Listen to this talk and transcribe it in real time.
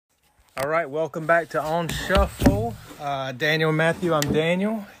All right, welcome back to On Shuffle. Daniel and Matthew, I'm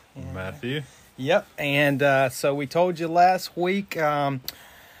Daniel. Matthew. Yep, and so we told you last week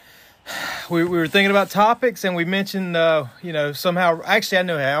we were thinking about topics, and we mentioned somehow. Actually, I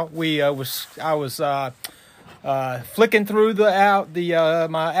know how. I was flicking through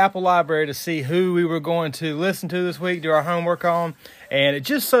my Apple library to see who we were going to listen to this week, do our homework on, and it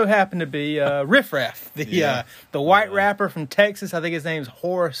just so happened to be Riff Raff, the white rapper from Texas. I think his name's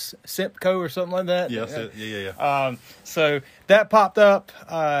Horace Sipko or something like that. Yes, yeah. So that popped up.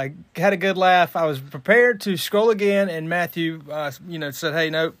 Had a good laugh. I was prepared to scroll again, and Matthew, said, "Hey,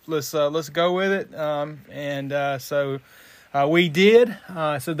 no, let's go with it." So we did.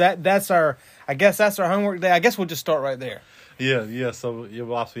 So that's our. I guess that's our homework day. I guess we'll just start right there. Yeah. So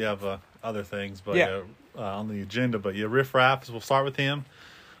we'll obviously have other things, but on the agenda. But Riff Raff. We'll start with him.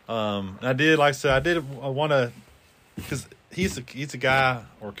 I want to, because he's a guy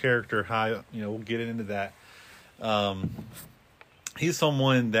or character. We'll get into that. He's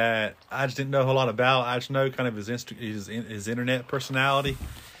someone that I just didn't know a whole lot about. I just know kind of his internet personality.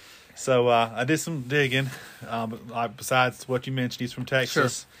 So I did some digging. Besides what you mentioned, he's from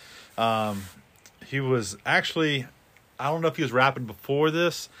Texas. Sure. He was actually, I don't know if he was rapping before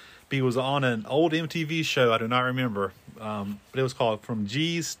this, but he was on an old MTV show. I do not remember, but it was called From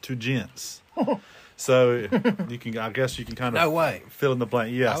G's to Gents. So I guess you can kind of fill in the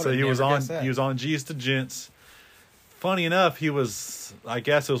blank. Yeah. So he was on G's to Gents. Funny enough, I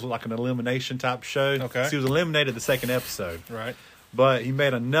guess it was like an elimination type show. Okay. So he was eliminated the second episode. Right. But he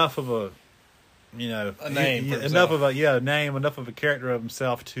made enough of a name, enough of a character of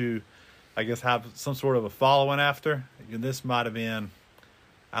himself to, I guess, have some sort of a following after. And this might have been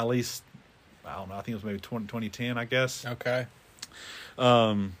at least, I don't know, I think it was maybe 2010, I guess. Okay.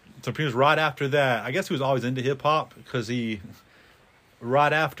 So pretty much right after that, I guess he was always into hip hop because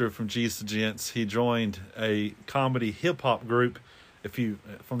right after From G's to Gents, he joined a comedy hip hop group.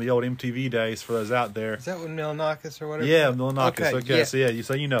 From the old MTV days, for those out there. Is that with Milonakis or whatever? Yeah, Milonakis. Okay. Yeah.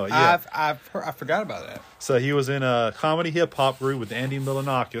 So you know it. Yeah. I forgot about that. So he was in a comedy hip hop group with Andy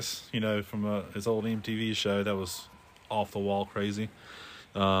Milonakis, from his old MTV show that was off the wall crazy.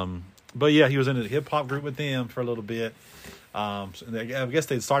 But yeah, he was in a hip hop group with them for a little bit. I guess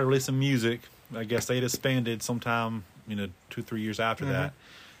they started releasing music. I guess they disbanded sometime, 2-3 years after that,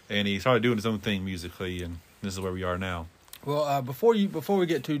 and he started doing his own thing musically, and this is where we are now. Well, before we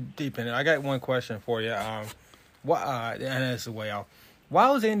get too deep in it, I got one question for you. And this is way off.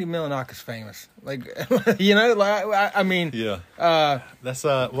 Why was Andy Milonakis famous? Like, I mean, yeah. That's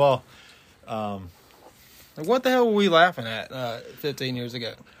what the hell were we laughing at 15 years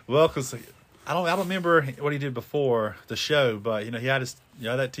ago? Well, because I don't remember what he did before the show, but he had his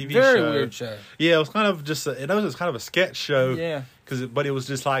that TV Very show. Weird show. Yeah, it was kind of just it was kind of a sketch show. Yeah. But it was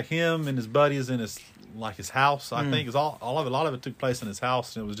just like him and his buddies in his house. I think it was a lot of it took place in his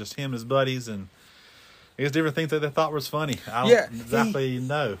house, and it was just him and his buddies, and I guess different things that they thought was funny. I don't exactly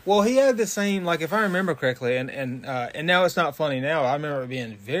know. Well, he had the same, like, if I remember correctly, and now it's not funny now. I remember it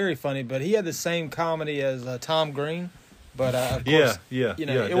being very funny, but he had the same comedy as Tom Green. But of course,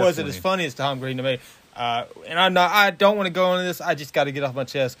 it wasn't as funny as Tom Green to me. And I don't want to go into this. I just got to get off my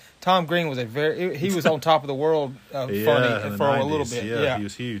chest. Tom Green was he was on top of the world funny for 90s, a little bit. Yeah, he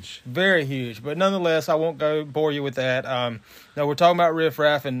was huge, very huge. But nonetheless, I won't bore you with that. No, we're talking about Riff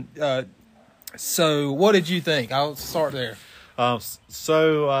Raff, and so what did you think? I'll start there.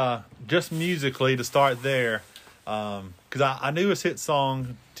 So just musically to start there, because I knew his hit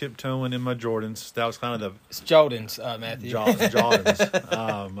song "Tiptoeing in My Jordans." That was kind of it's Jordans, Matthew. Jordans.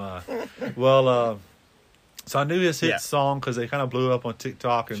 So I knew his hit song because they kind of blew up on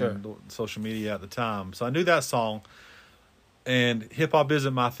TikTok and social media at the time. So I knew that song. And hip hop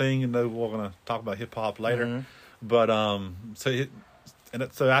isn't my thing, and we're going to talk about hip hop later. Mm-hmm. But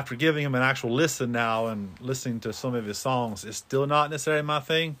so after giving him an actual listen now and listening to some of his songs, it's still not necessarily my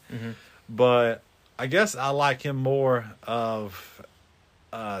thing. Mm-hmm. But I guess I like him more of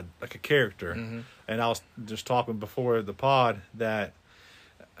like a character. Mm-hmm. And I was just talking before the pod that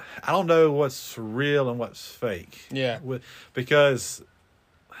I don't know what's real and what's fake. Yeah. Because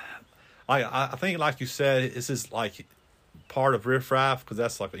I think, like you said, this is like part of Riff Raff, because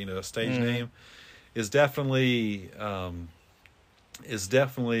that's like a stage name. Is definitely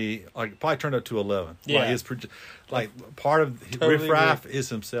like probably turned up to 11. Yeah. Like part of totally Riff Raff is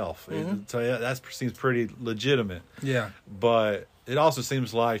himself. Mm-hmm. So that seems pretty legitimate. Yeah. But it also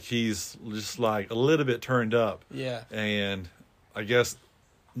seems like he's just like a little bit turned up. Yeah. And I guess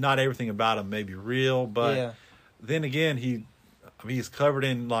not everything about him may be real, but then again, he's covered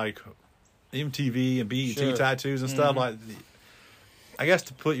in like MTV and BET tattoos and stuff. Like, I guess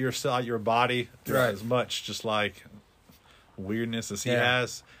to put your body through Right. as much just like weirdness as he Yeah.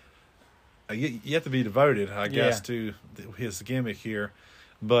 has, you have to be devoted, I guess, to his gimmick here.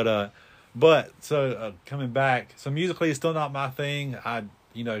 But coming back, so musically it's still not my thing. I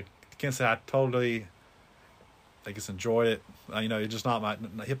can't say I totally, I guess, enjoyed it. It's just not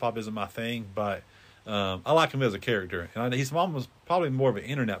hip hop isn't my thing, but I like him as a character. And he's almost probably more of an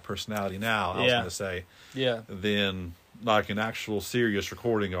internet personality now, I was going to say, than like an actual serious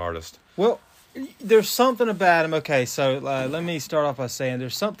recording artist. Well, there's something about him. Okay, so let me start off by saying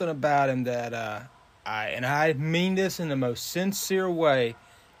there's something about him that I mean this in the most sincere way.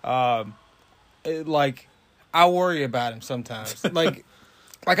 Like I worry about him sometimes. like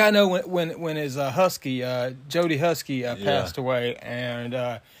I know when his husky, Jody Husky, passed away,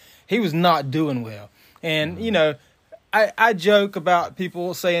 and he was not doing well. And I joke about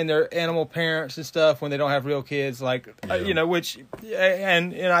people saying they're animal parents and stuff when they don't have real kids, which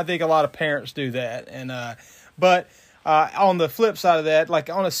and I think a lot of parents do that. And but on the flip side of that, like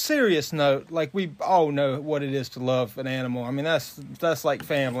on a serious note, like we all know what it is to love an animal. I mean that's like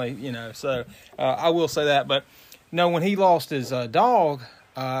family, So I will say that. But when he lost his dog,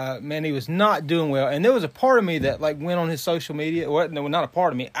 man, he was not doing well. And there was a part of me that like went on his social media. Well, no, not a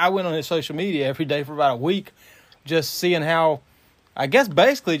part of me. I went on his social media every day for about a week, just seeing how, I guess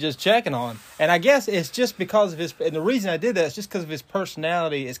basically just checking on him. And I guess it's just because of and the reason I did that is just because of his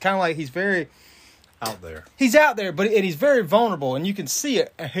personality. It's kind of like he's very out there. He's out there, but he's very vulnerable, and you can see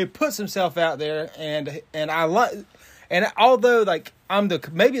it. He puts himself out there, and I like. And although like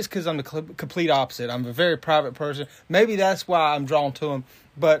maybe it's because I'm the complete opposite. I'm a very private person. Maybe that's why I'm drawn to him.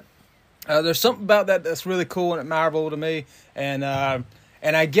 But there's something about that that's really cool and admirable to me. And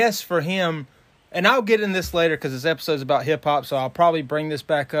I guess for him. And I'll get in this later because this episode's about hip-hop, so I'll probably bring this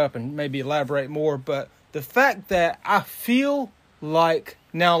back up and maybe elaborate more. But the fact that I feel like,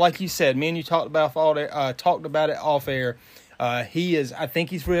 now, like you said, me and you talked about it off air. I think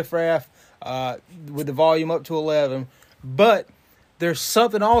he's Riff Raff with the volume up to 11. But there's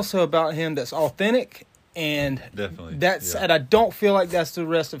something also about him that's authentic, and definitely and I don't feel like that's the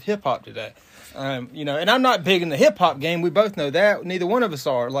rest of hip-hop today. And I'm not big in the hip hop game. We both know that. Neither one of us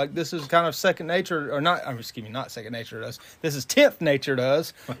are. Like, this is kind of second nature, or not. Not second nature to us. This is 10th nature to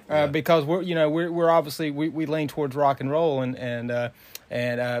us, because we're obviously we lean towards rock and roll, but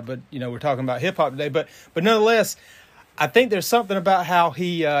we're talking about hip hop today. But nonetheless, I think there's something about how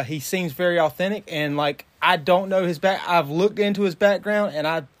he seems very authentic, and like I don't know his back. I've looked into his background, and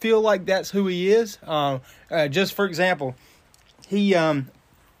I feel like that's who he is. Just for example,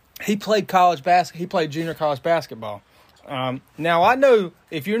 He played He played junior college basketball. Now I know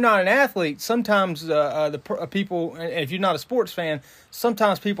if you're not an athlete, sometimes people, if you're not a sports fan,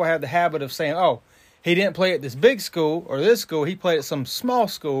 sometimes people have the habit of saying, "Oh, he didn't play at this big school or this school. He played at some small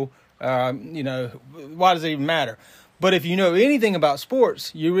school. Why does it even matter?" But if you know anything about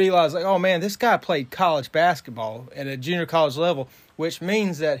sports, you realize, like, oh man, this guy played college basketball at a junior college level, which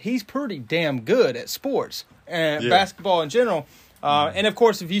means that he's pretty damn good at sports and basketball in general. And of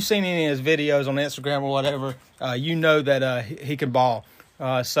course, if you've seen any of his videos on Instagram or whatever, you know that he can ball.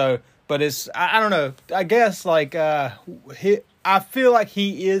 But it's I don't know. I guess like I feel like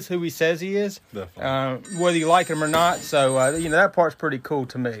he is who he says he is, whether you like him or not. So that part's pretty cool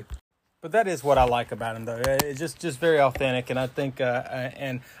to me. But that is what I like about him, though. It's just very authentic, and I think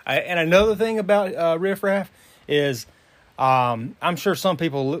and another thing about Riff Raff is. I'm sure some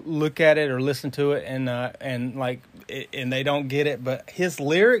people look at it or listen to it and they don't get it, but his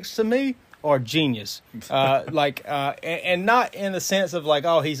lyrics to me are genius. And not in the sense of like,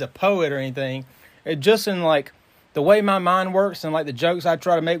 oh, he's a poet or anything. It just in like the way my mind works and like the jokes I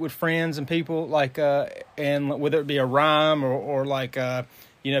try to make with friends and people, like and whether it be a rhyme or like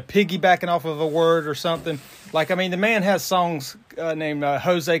piggybacking off of a word or something. Like, I mean, the man has songs named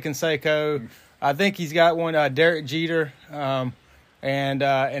Jose Canseco. I think he's got one, Derek Jeter, I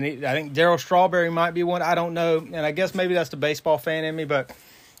think Darryl Strawberry might be one. I don't know, and I guess maybe that's the baseball fan in me. But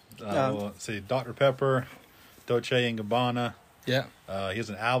let's see, Dr. Pepper, Dolce and Gabbana. Yeah, he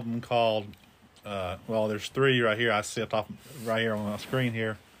has an album called. There's 3 right here. I see it top right here on my screen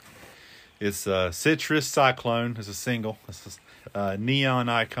here. It's Citrus Cyclone is a single. This is Neon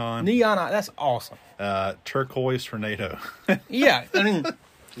Icon. That's awesome. Turquoise Tornado. Yeah, I mean.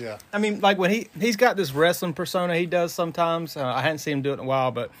 Yeah, I mean, like when he's got this wrestling persona he does sometimes. I hadn't seen him do it in a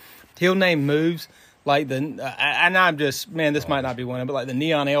while, but he'll name moves like and I'm just, man, this might not be one, but like the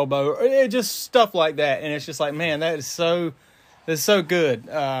Neon Elbow, or just stuff like that, and it's just like, man, that's so good.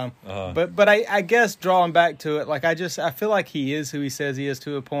 But I guess drawing back to it, like I feel like he is who he says he is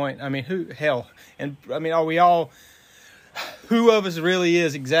to a point. I mean, are we all? who of us really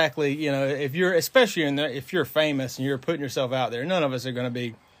is exactly, you know, if you're, especially if you're famous and you're putting yourself out there, none of us are going to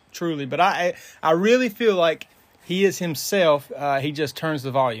be truly, but I really feel like he is himself. He just turns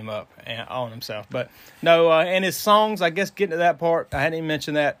the volume up on himself. But no, and his songs, I guess, getting to that part, I hadn't even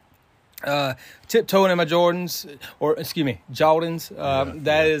mentioned that. Tiptoeing in my Jordans, Jordans.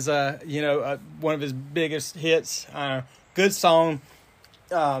 That is, one of his biggest hits. Good song.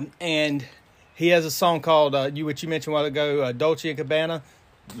 And he has a song called, which you mentioned a while ago, Dolce and Gabbana.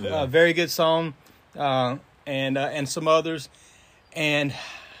 Very good song. And some others. And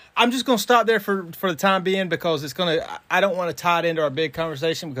I'm just going to stop there for the time being because I don't want to tie it into our big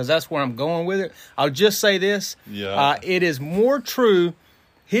conversation because that's where I'm going with it. I'll just say this. Yeah. It is more true.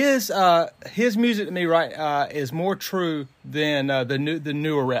 His music to me is more true than the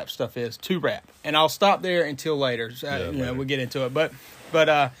newer rap stuff is to rap. And I'll stop there until later. Later. We'll get into it. But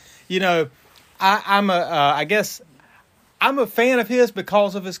I guess I'm a fan of his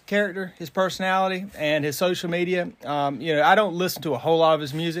because of his character, his personality, and his social media. I don't listen to a whole lot of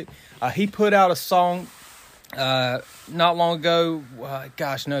his music. He put out a song not long ago.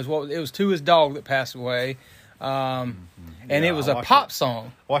 Gosh knows what it was, to his dog that passed away, and it was a pop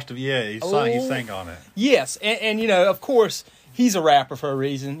song. Watched it. Yeah, he sang on it. Yes, and of course he's a rapper for a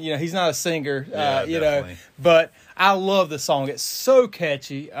reason. He's not a singer. Definitely. But I love the song. It's so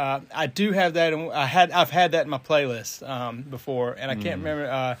catchy. I do have that. I've had that in my playlist before, and I can't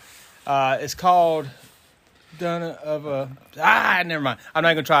remember. It's called never mind. I'm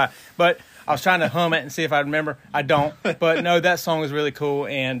not gonna try it. But I was trying to hum it and see if I remember. I don't. But no, that song is really cool,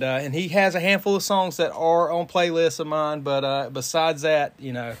 and he has a handful of songs that are on playlists of mine. But besides that,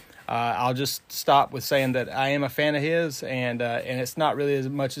 I'll just stop with saying that I am a fan of his, and it's not really as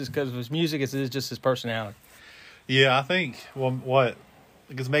much as because of his music as it is just his personality. Yeah, I think what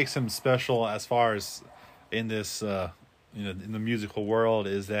makes him special as far as in this, in the musical world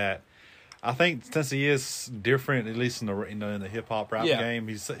is that I think since he is different, at least in the hip hop rap game,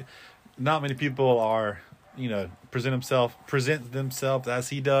 he's not many people are present themselves as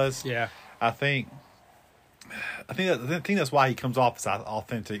he does. Yeah, I think that's why he comes off as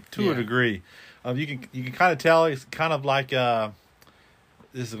authentic to a degree. You can kind of tell he's kind of like this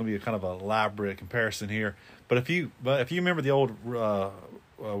is going to be a kind of a elaborate comparison here. But if you remember the old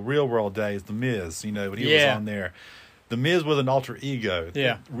Real World days, The Miz, when he was on there, The Miz was an alter ego.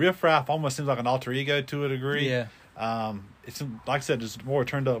 Yeah, Riff Raff almost seems like an alter ego to a degree. Yeah. It's like I said, just more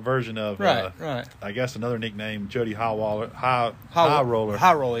turned up version of right. I guess another nickname, Jody High Roller. High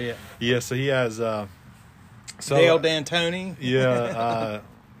Roller, yeah. Yeah, so he has Dale D'Antoni. Yeah.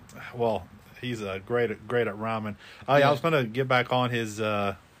 Well, he's great at rhyming. I was going to get back on his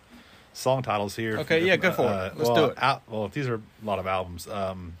song titles here. Okay, yeah, go for it. Let's do it. These are a lot of albums.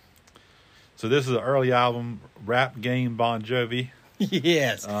 So this is an early album, Rap Game Bon Jovi.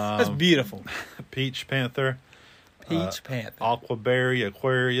 Yes, that's beautiful. Peach Panther. Aquaberry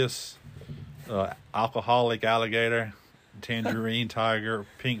Aquarius. Alcoholic Alligator. Tangerine Tiger.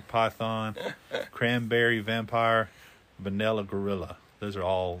 Pink Python. Cranberry Vampire. Vanilla Gorilla. Those are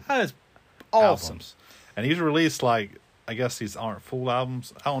all that is awesome. Albums. And he's released I guess these aren't full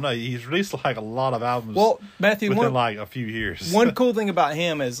albums. I don't know. He's released a lot of albums. Well, Matthew, within a few years. One cool thing about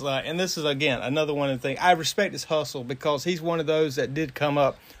him is, and this is again another one of the things I respect his hustle because he's one of those that did come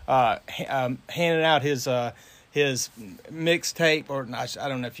up handing out his mixtape or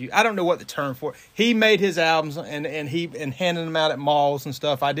I don't know what the term for it. He made his albums and handing them out at malls and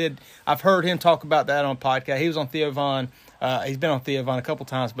stuff. I've heard him talk about that on podcast. He was on Theo Von. He's been on Theo Von a couple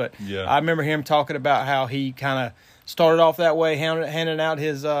times, but I remember him talking about how he kind of started off that way, handing out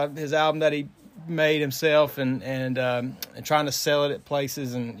his album that he made himself and trying to sell it at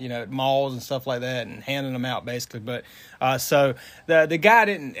places and at malls and stuff like that and handing them out basically. But so the guy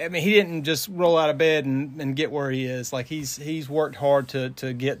he didn't just roll out of bed and get where he is. Like he's worked hard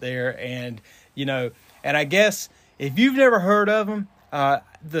to get there, and and I guess if you've never heard of him,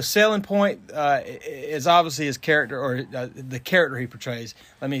 the selling point is obviously his character or the character he portrays.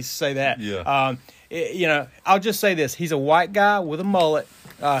 Let me say that. Yeah. I'll just say this: he's a white guy with a mullet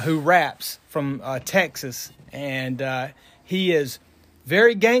who raps from Texas, and he is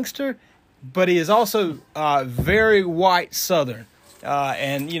very gangster, but he is also very white Southern.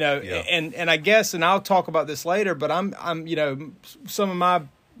 And I guess, and I'll talk about this later, but I'm some of my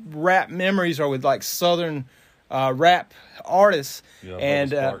rap memories are with Southern rap artists,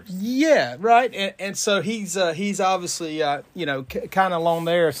 and right, and so he's obviously kind of along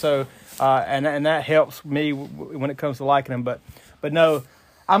there, so and that helps me when it comes to liking him, but no,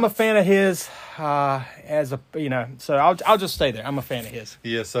 I'm a fan of his. As a so I'll just stay there. I'm a fan of his.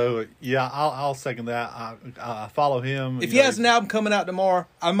 Yeah, so I'll second that. I follow him. If he has an album coming out tomorrow,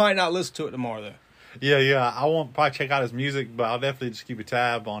 I might not listen to it tomorrow though. Yeah, I won't probably check out his music, but I'll definitely just keep a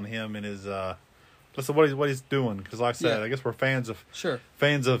tab on him and his listen what he's doing, because like I said, I guess we're fans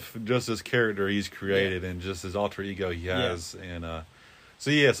of just his character he's created and just his alter ego he has, and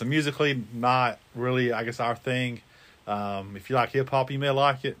so musically not really I guess our thing. If you like hip hop, you may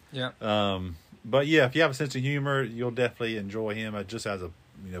like it. Yeah. But yeah, if you have a sense of humor, you'll definitely enjoy him just as a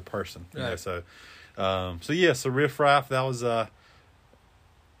person. Right. So Riff Raff, that was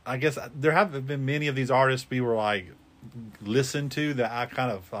I guess there haven't been many of these artists we were like listen to that I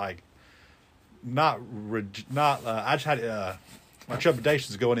kind of like I just had my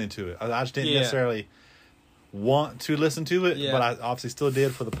trepidations going into it. I just didn't necessarily want to listen to it, but I obviously still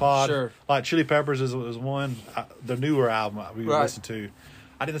did for the pod. Sure. Like Chili Peppers is one, the newer album we listened to.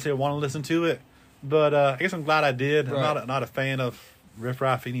 I didn't necessarily want to listen to it, but I guess I'm glad I did. Right. I'm not a fan of Riff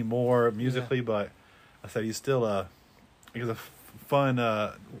Raff anymore musically, but I said he's still a fun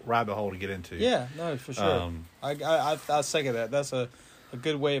rabbit hole to get into. Yeah, no, for sure. I second that. That's a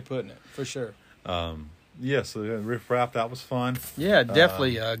good way of putting it, for sure. So Riff Raff, that was fun. Yeah,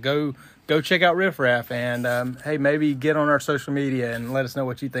 definitely. Go check out Riff Raff, and hey, maybe get on our social media and let us know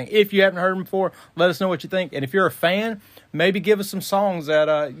what you think. If you haven't heard him before, let us know what you think. And if you're a fan, maybe give us some songs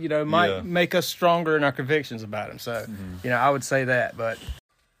that might make us stronger in our convictions about him. So I would say that. But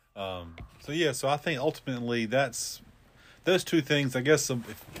so I think ultimately that's those two things. I guess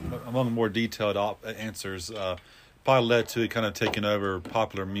among the more detailed answers probably led to kind of taking over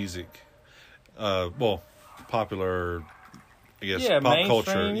popular music. Popular, I guess, pop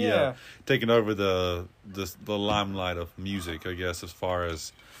culture, taking over the limelight of music, I guess, as far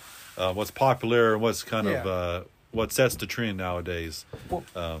as what's popular and what's kind of what sets the trend nowadays. Well,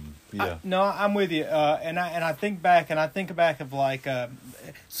 I'm with you, and I think back of like,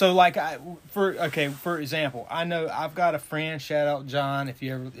 for example, I know I've got a friend, shout out John, if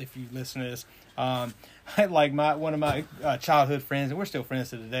you listen to this, like one of my childhood friends, and we're still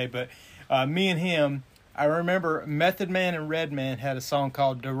friends to today, but me and him, I remember Method Man and Redman had a song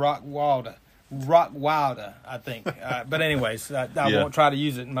called "The Rock Wilder," I think. But anyways, I won't try to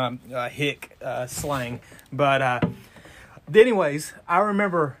use it in my hick slang. But anyways, I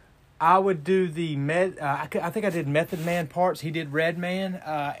remember I would do the I think I did Method Man parts. He did Redman,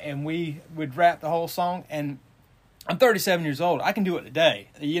 and we would rap the whole song. And I'm 37 years old. I can do it today.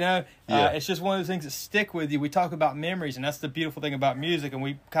 It's just one of those things that stick with you. We talk about memories, and that's the beautiful thing about music, and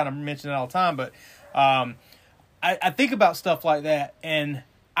we kind of mention it all the time. But I think about stuff like that, and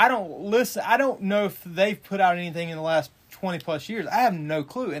I don't listen. I don't know if they've put out anything in the last 20 plus years. I have no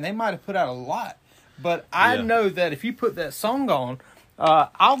clue, and they might have put out a lot. But I know that if you put that song on,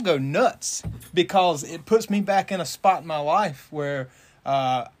 I'll go nuts, because it puts me back in a spot in my life where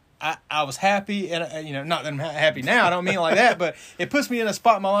I was happy, and not that I'm happy now. I don't mean it like that, but it puts me in a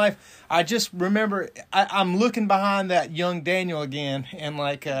spot in my life. I just remember I'm looking behind that young Daniel again, and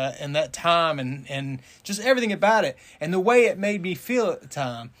and that time, and just everything about it, and the way it made me feel at the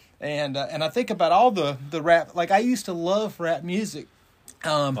time, and I think about all the rap. Like, I used to love rap music.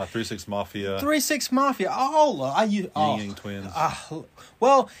 3-6 Mafia. 3-6 Mafia. Yin Yang Twins.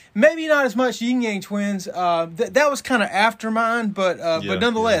 Well, maybe not as much Yin Yang Twins. That was kind of after mine, but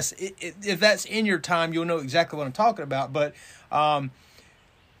nonetheless, if that's in your time, you'll know exactly what I'm talking about. But and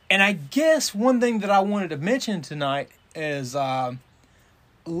I guess one thing that I wanted to mention tonight is, I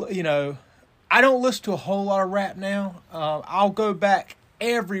don't listen to a whole lot of rap now. I'll go back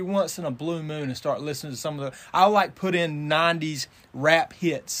every once in a blue moon and start listening to some of the. I put in 90s rap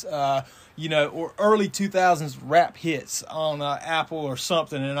hits, or early 2000s rap hits on Apple or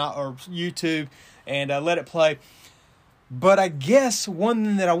something, or YouTube, and let it play. But I guess one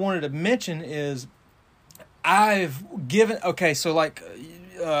thing that I wanted to mention is I've given. Okay, so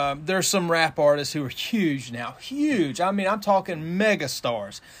there's some rap artists who are huge now, huge. I mean, I'm talking mega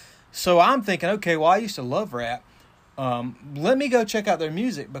stars. So I'm thinking, okay, well, I used to love rap. Let me go check out their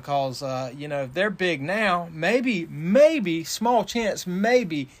music, because, if they're big now, maybe, small chance,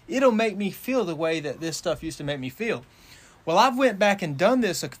 maybe it'll make me feel the way that this stuff used to make me feel. Well, I've went back and done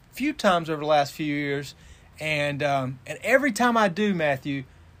this a few times over the last few years, and every time I do, Matthew,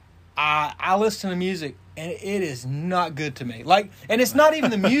 I listen to music, and it is not good to me. And it's not even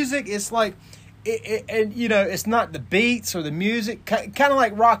the music, it's like, it's not the beats or the music, kind of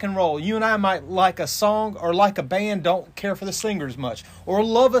like rock and roll. You and I might like a song or like a band, don't care for the singer as much, or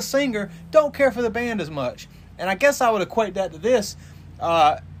love a singer, don't care for the band as much. And I guess I would equate that to this.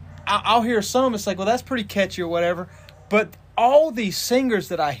 I'll hear some, it's like, well, that's pretty catchy or whatever, but all these singers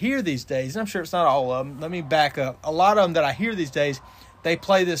that I hear these days, and I'm sure it's not all of them. Let me back up. A lot of them that I hear these days, they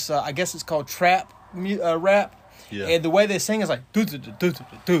play this. I guess it's called trap rap. Yeah. And the way they sing is like do do do do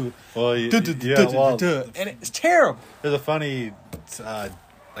do Well, do, and it's terrible. There's a funny, I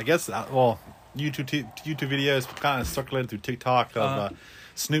guess, YouTube videos kind of circulated through TikTok of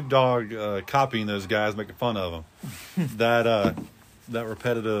Snoop Dogg copying those guys, making fun of them. that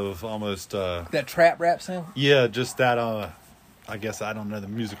repetitive, almost that trap rap sound. Yeah, just that. I guess I don't know the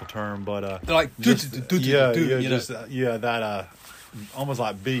musical term, but they're like that almost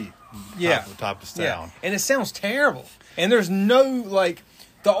like beat. Type of sound. Yeah. And it sounds terrible. And there's no, like,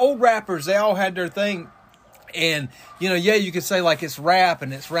 the old rappers, they all had their thing. And, you could say, like, it's rap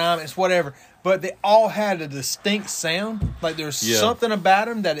and it's rhyme, it's whatever. But they all had a distinct sound. Like, there's something about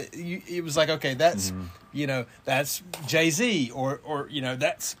them that it was like, okay, that's, that's Jay-Z. Or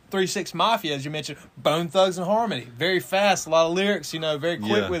that's 3 6 Mafia, as you mentioned. Bone Thugs and Harmony. Very fast, a lot of lyrics, very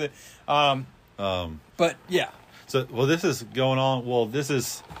quick with it. But, yeah. So, this is going on. Well, this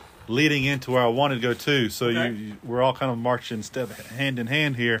is leading into where I wanted to go to. So we're all kind of marching hand in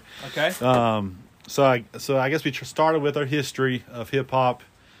hand here. Okay. So I guess we started with our history of hip hop.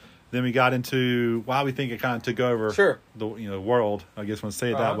 Then we got into why we think it kind of took over the world. I guess when I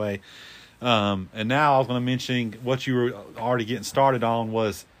say it that way. And now I was going to mention what you were already getting started on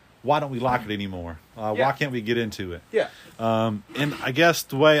was why don't we like it anymore? Why can't we get into it? Yeah. And I guess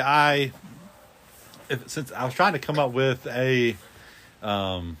the way since I was trying to come up with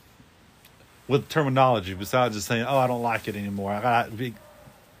with terminology besides just saying, I don't like it anymore. I gotta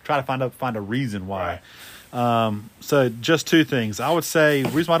try to find a reason why. Right. So just two things. I would say the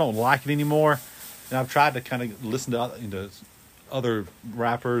reason why I don't like it anymore, and I've tried to kind of listen to other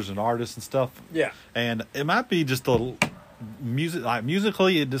rappers and artists and stuff. Yeah. And it might be just the music, like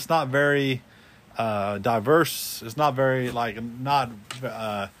musically, it's not very diverse. It's not very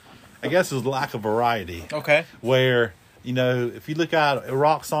I guess it's lack of variety. Okay. Where, if you look at a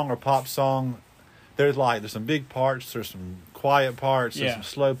rock song or pop song, there's some big parts, there's some quiet parts, there's some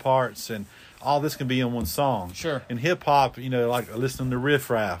slow parts, and all this can be in one song. Sure. In hip hop, like listening to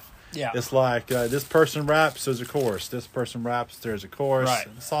Riff Raff. Yeah. It's like this person raps, there's a chorus. This person raps, there's a chorus. Right.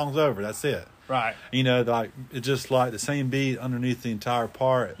 And the song's over. That's it. Right. It's just like the same beat underneath the entire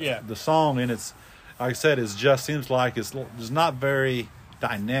part. Yeah. The song, and it's, like I said, it just seems like it's not very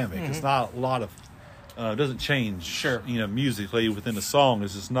dynamic. Mm-hmm. It's not a lot of it doesn't change musically within the song.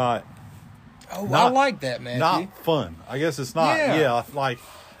 It's just not I like that, man. Not fun. I guess it's not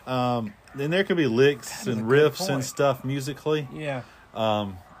then there could be licks and riffs and stuff musically. Yeah.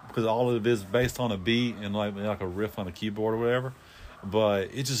 Because all of it is based on a beat and like a riff on a keyboard or whatever. But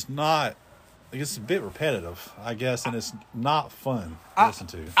it's just not, I guess it's a bit repetitive, I guess, and it's not fun to listen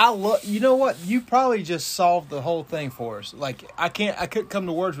to. You know what? You probably just solved the whole thing for us. Like, I couldn't come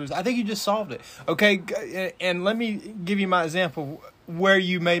to words with this. I think you just solved it. Okay, and let me give you my example where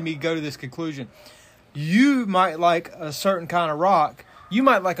you made me go to this conclusion. You might like a certain kind of rock. You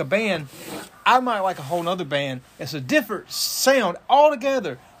might like a band. I might like a whole other band. It's a different sound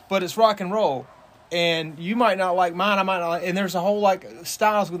altogether, but it's rock and roll. And you might not like mine, I might not like, and there's a whole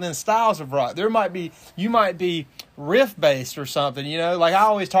styles within styles of rock. You might be riff based or something, like I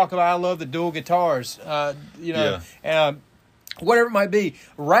always talk about. I love the dual guitars, whatever it might be.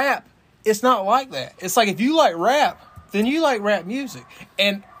 Rap, it's not like that. It's like if you like rap, then you like rap music.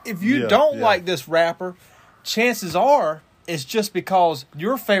 And if you don't like this rapper, chances are it's just because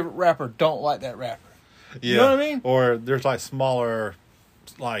your favorite rapper don't like that rapper. You know what I mean? Or there's smaller,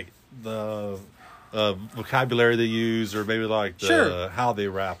 the vocabulary they use, or maybe how they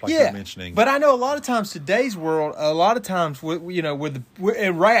rap, like you're mentioning. But I know a lot of times today's world, in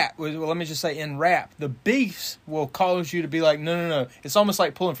rap, let me just say in rap, the beefs will cause you to be like, no. It's almost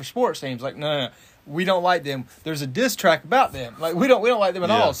like pulling for sports teams. Like, no. We don't like them. There's a diss track about them. Like we don't like them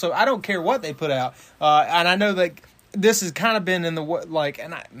at all. So I don't care what they put out. And I know that this has kind of been in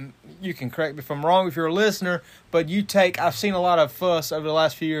you can correct me if I'm wrong if you're a listener, but I've seen a lot of fuss over the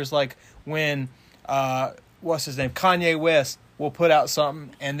last few years, like when what's his name, Kanye West will put out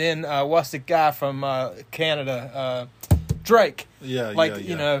something, and then what's the guy from Canada, Drake,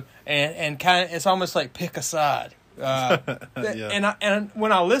 and kind of it's almost like pick a side. And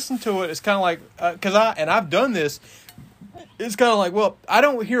when I listen to it, it's kind of like I've done this. It's kind of like, well, I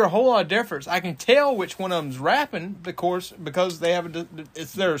don't hear a whole lot of difference. I can tell which one of them's rapping, of course, because they have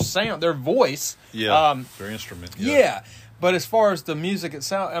it's their sound, their voice. Yeah, their instrument. Yeah. But as far as the music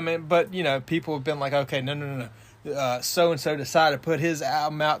itself, people have been like, okay, no. so and so decided to put his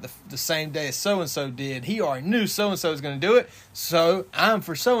album out the same day as so and so did. He already knew so and so was going to do it, so I'm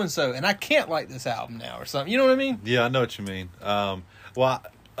for so and so, and I can't like this album now or something. You know what I mean? Yeah, I know what you mean. Well,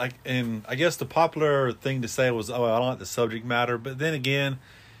 I guess the popular thing to say was, "Oh, I don't like the subject matter," but then again,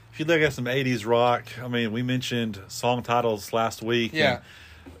 if you look at some '80s rock, I mean, we mentioned song titles last week. Yeah. And,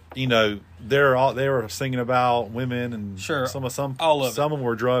 you know, they were singing about women and sure, some all of them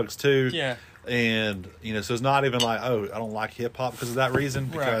were drugs too. Yeah. And, you know, so it's not even like, oh, I don't like hip hop because of that reason,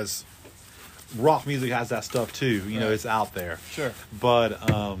 because rock music has that stuff too. You know, it's out there. Sure. But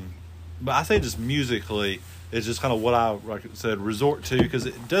I say just musically, it's just kind of what I, like I said, resort to, because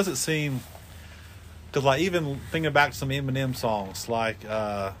it doesn't seem, because like even thinking back to some Eminem songs, like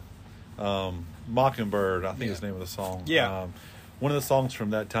Mockingbird, I think is the name of the song. Yeah. One of the songs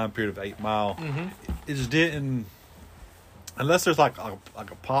from that time period of 8 Mile, it just didn't, unless there's like a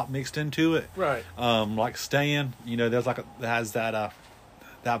pop mixed into it, right? Like Stan, you know, there's that has that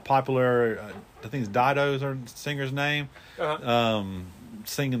popular, I think it's Dido's or singer's name,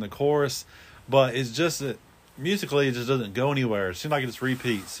 singing the chorus, but it's just that musically it just doesn't go anywhere. It seems like it just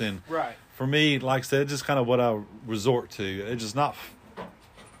repeats, and for me, like I said, it's just kind of what I resort to. It's just not.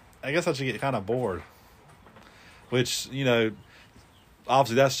 I guess I should get kind of bored, which, you know,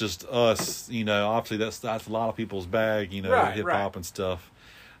 obviously that's just us, you know, obviously that's a lot of people's bag, you know, hip hop and stuff.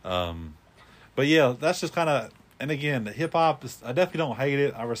 But yeah, that's just kind of, and again, hip hop, I definitely don't hate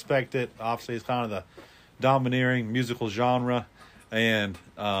it. I respect it. Obviously it's kind of the domineering musical genre. And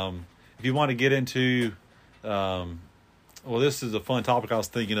if you want to get into, well, this is a fun topic I was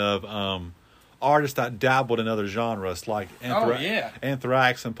thinking of, artists that dabbled in other genres, like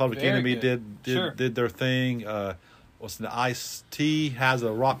Anthrax and Public Enemy did their thing. What's the Ice-T has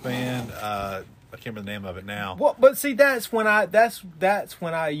a rock band. I can't remember the name of it now. Well, but see, that's when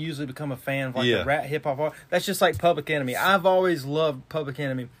I usually become a fan of like the rap hip hop art. That's just like Public Enemy. I've always loved Public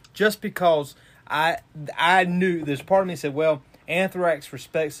Enemy just because I knew there's part of me said, well, Anthrax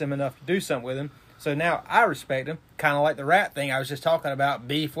respects him enough to do something with him, so now I respect him. Kind of like the rap thing I was just talking about,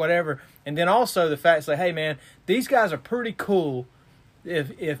 beef, whatever. And then also the fact that, hey man, these guys are pretty cool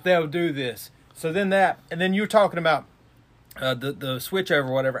if they'll do this. So then and then you were talking about the switchover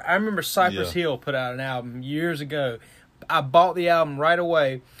or whatever. I remember Cypress Hill put out an album years ago. I bought the album right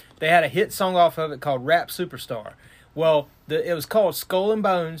away. They had a hit song off of it called Rap Superstar. Well, it was called Skull and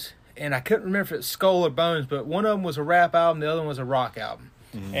Bones, and I couldn't remember if it's Skull or Bones, but one of them was a rap album, the other one was a rock album.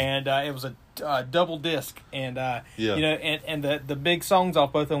 Mm-hmm. And it was a double disc, and you know, and the big songs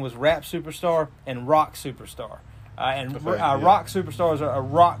off both of them was Rap Superstar and Rock Superstar. Rock Superstar is a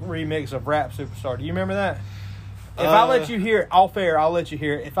rock remix of Rap Superstar. Do you remember that? If I let you hear it off air, I'll let you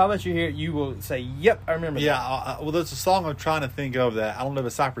hear it. If I let you hear it, you will say, "Yep, I remember." Yeah, well, there's a song I'm trying to think of that I don't know if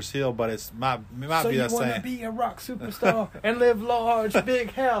it's Cypress Hill, but it might be that same. So you want to be a rock superstar and live large,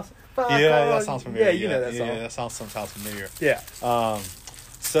 big house, 5 cars. That sounds familiar. Yeah, you know that song. Yeah, that sounds familiar. Yeah.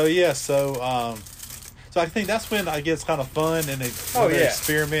 So I think that's when it gets kind of fun, and they're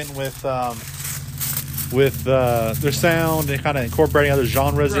experimenting with their sound and kind of incorporating other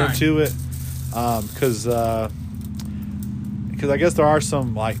genres into it. Because I guess there are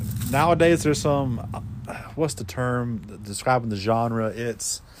some, like, nowadays there's some, what's the term describing the genre?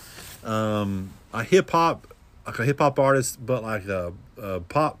 It's a hip hop artist, but like a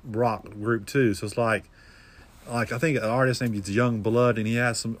pop rock group too. So it's like I think an artist named Young Blood, and he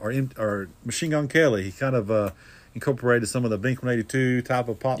has some, or Machine Gun Kelly. He kind of incorporated some of the Blink-182 type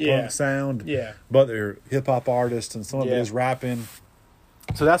of pop punk sound. Yeah. But they're hip hop artists, and some of it is rapping.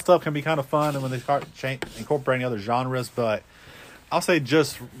 So that stuff can be kind of fun, and when they start incorporating other genres. But I'll say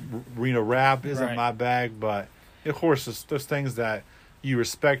just rap isn't my bag. But of course, there's things that you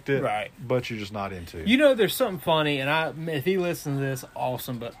respect it, but you're just not into. You know, there's something funny, and if he listens to this,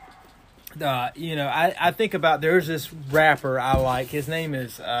 awesome. But you know, I think about, there's this rapper I like. His name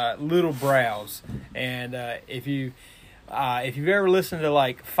is Little Brows, and if you've ever listened to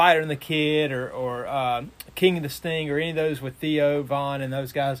like Fighter and the Kid or King of the Sting or any of those with Theo Von and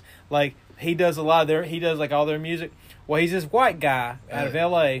those guys, like he does like all their music. Well, he's this white guy out of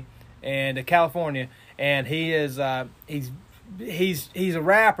L.A. and California, and he is he's a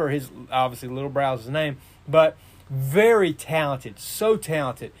rapper. His obviously Little Brows is his name, but very talented, so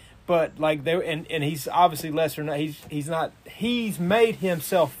talented. But like and he's obviously lesser known. He's made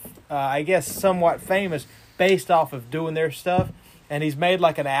himself I guess somewhat famous based off of doing their stuff, and he's made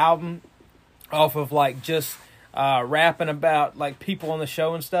like an album off of like just rapping about like people on the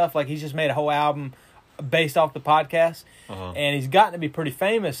show and stuff. Like he's just made a whole album based off the podcast, and he's gotten to be pretty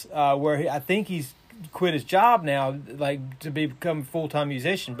famous. Where I think he's quit his job now, like to become a full-time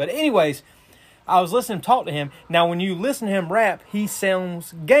musician. But anyways, I was listening to him talk to him. Now, when you listen to him rap, he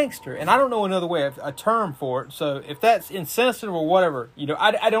sounds gangster. And I don't know another way, a term for it. So if that's insensitive or whatever,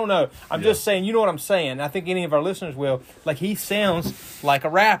 I don't know. I'm just saying, you know what I'm saying. I think any of our listeners will. Like, he sounds like a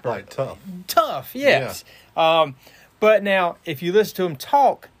rapper. Like tough. Tough, yes. Yeah. But now, if you listen to him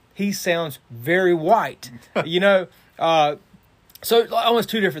talk, he sounds very white. So almost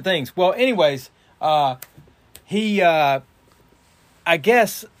two different things. Well, anyways, he, I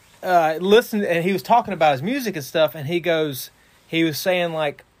guess... listened, and he was talking about his music and stuff, and he was saying,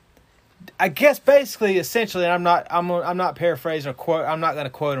 like, I guess basically, essentially, and I'm not paraphrasing or quote, I'm not going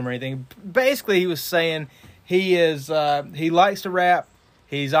to quote him or anything. Basically, he was saying he likes to rap.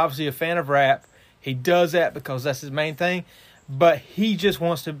 He's obviously a fan of rap. He does that because that's his main thing, but he just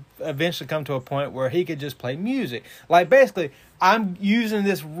wants to eventually come to a point where he could just play music. Like, basically, I'm using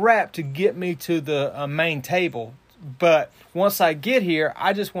this rap to get me to the main table. But once I get here,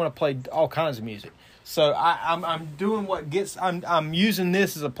 I just want to play all kinds of music. So I'm doing I'm using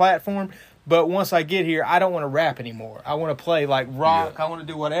this as a platform. But once I get here, I don't want to rap anymore. I want to play like rock. Yeah. I want to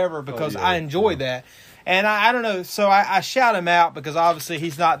do whatever because I enjoy that. And I don't know. So I shout him out because obviously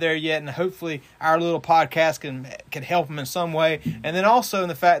he's not there yet, and hopefully our little podcast can help him in some way. And then also in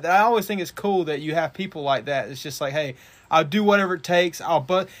the fact that I always think it's cool that you have people like that. It's just like, hey, I'll do whatever it takes.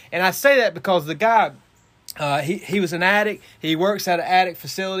 And I say that because the guy. He was an addict. He works at an addict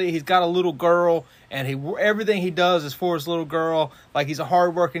facility. He's got a little girl, and everything he does is for his little girl. Like, he's a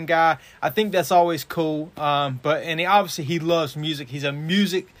hardworking guy. I think that's always cool. He loves music. He's a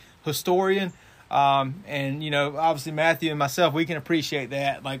music historian. Obviously Matthew and myself, we can appreciate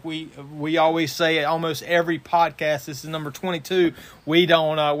that. Like we always say at almost every podcast, this is number 22. We're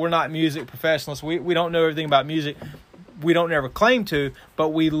not music professionals. We don't know everything about music. We don't ever claim to, but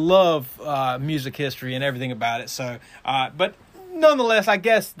we love music history and everything about it. So, but nonetheless, I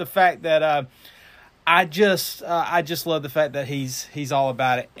guess the fact that I just love the fact that he's all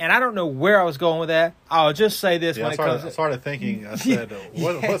about it. And I don't know where I was going with that. I'll just say this when it comes. I started thinking. I said,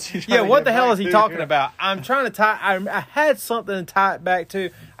 "What's he?" What the hell is he talking about? I'm trying to tie. I had something to tie it back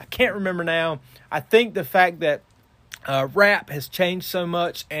to. I can't remember now. I think the fact that rap has changed so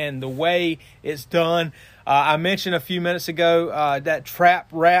much and the way it's done. I mentioned a few minutes ago that trap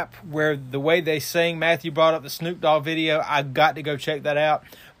rap where the way they sing. Matthew brought up the Snoop Dogg video. I got to go check that out.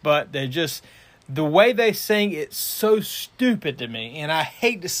 But the way they sing, it's so stupid to me. And I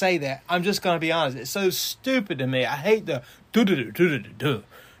hate to say that. I'm just going to be honest. It's so stupid to me. I hate the do-do-do-do-do-do.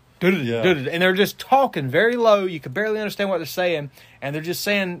 And they're just talking very low. You can barely understand what they're saying. And they're just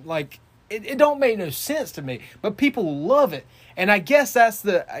saying, like, it don't make no sense to me. But people love it. And I guess that's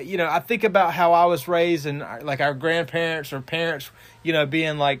I think about how I was raised and like our grandparents or parents,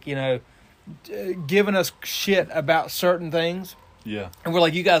 being like, giving us shit about certain things. Yeah. And we're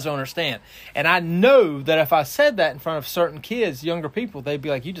like, you guys don't understand. And I know that if I said that in front of certain kids, younger people, they'd be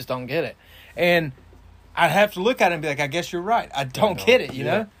like, you just don't get it. And I'd have to look at it and be like, I guess you're right. I don't get it, you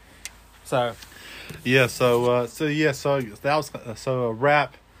know? So. Yeah. So that was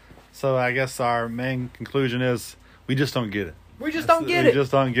rap. So I guess our main conclusion is we just don't get it. We just don't get it. We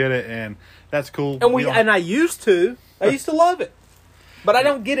just don't get it, and that's cool. And I used to love it, but I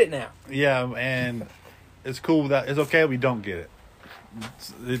don't get it now. Yeah, and it's cool that it's okay. We don't get it.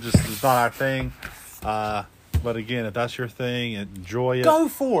 It's not our thing. But again, if that's your thing, enjoy it. Go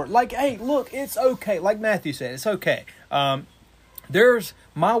for it. Like, hey, look, it's okay. Like Matthew said, it's okay. My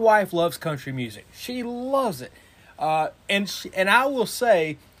wife loves country music. She loves it, and I will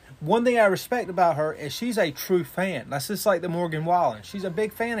say. One thing I respect about her is she's a true fan. That's just like the Morgan Wallen. She's a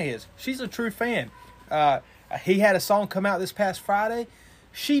big fan of his. She's a true fan. He had a song come out this past Friday.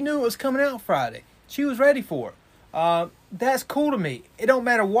 She knew it was coming out Friday. She was ready for it. That's cool to me. It don't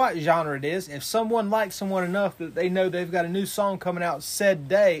matter what genre it is. If someone likes someone enough that they know they've got a new song coming out said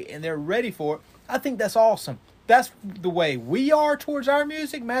day and they're ready for it, I think that's awesome. That's the way we are towards our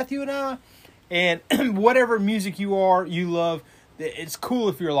music, Matthew and I. And whatever music you love, it's cool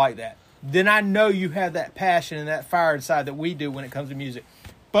if you're like that. Then I know you have that passion and that fire inside that we do when it comes to music.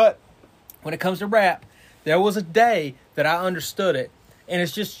 But when it comes to rap, there was a day that I understood it, and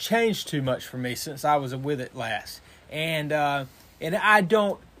it's just changed too much for me since I was with it last. And I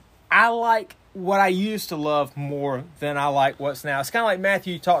like what I used to love more than I like what's now. It's kind of like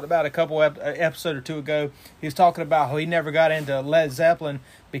Matthew talked about a couple episode or two ago. He was talking about how he never got into Led Zeppelin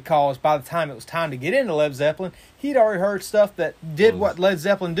because by the time it was time to get into Led Zeppelin, he'd already heard stuff that did what Led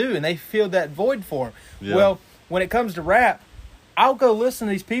Zeppelin do, and they filled that void for him. Yeah. Well, when it comes to rap, I'll go listen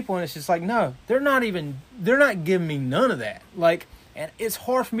to these people, and it's just like, no, they're not giving me none of that. Like, and it's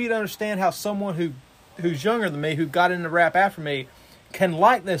hard for me to understand how someone who's younger than me, who got into rap after me, can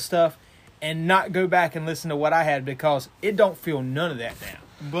like this stuff and not go back and listen to what I had, because it don't feel none of that now.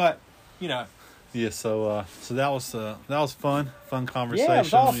 But, you know. Yeah, so that was fun conversation. Yeah, it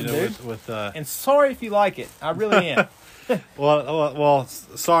was awesome, dude. With and sorry if you like it. I really am. well,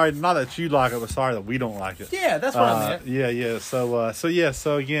 sorry, not that you like it, but sorry that we don't like it. Yeah, that's what I meant. Yeah.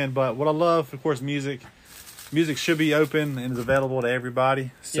 So again, but what I love, of course, music should be open and is available to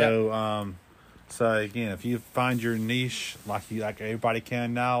everybody. So, so again, if you find your niche like everybody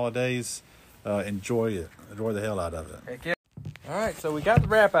can nowadays, enjoy it. Enjoy the hell out of it. Heck yeah. All right, so we got the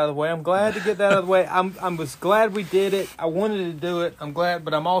rap out of the way. I'm glad to get that out of the way. I was glad we did it. I wanted to do it. I'm glad,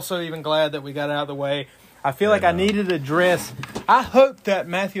 but I'm also even glad that we got it out of the way. I feel like I needed to address. I hope that,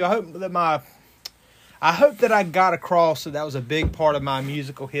 Matthew, I hope that I got across that was a big part of my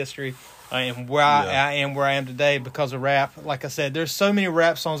musical history and where I am today because of rap. Like I said, there's so many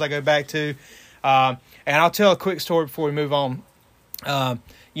rap songs I go back to. And I'll tell a quick story before we move on.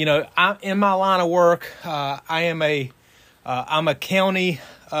 You know, in my line of work, I'm a county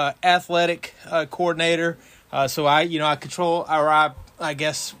athletic coordinator. So I control, or I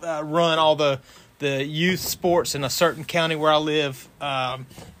guess run all the youth sports in a certain county where I live.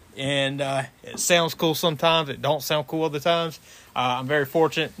 And it sounds cool sometimes. It don't sound cool other times. I'm very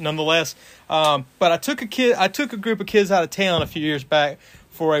fortunate nonetheless. But I took a group of kids out of town a few years back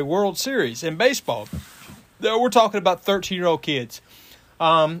for a World Series in baseball. We're talking about 13-year-old kids.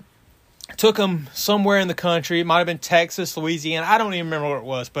 Took them somewhere in the country. It might have been Texas, Louisiana. I don't even remember where it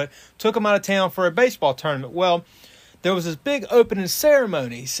was, but took them out of town for a baseball tournament. Well, there was this big opening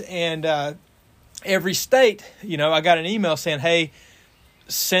ceremonies, and every state, I got an email saying, hey,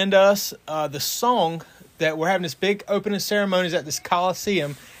 send us the song that we're having this big opening ceremonies at this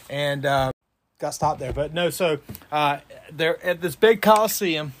Coliseum, and got stopped there. But no, so they're at this big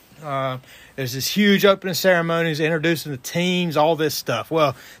Coliseum. There's this huge opening ceremonies, introducing the teams, all this stuff.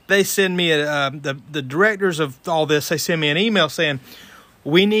 Well, they send me the directors of all this. They send me an email saying,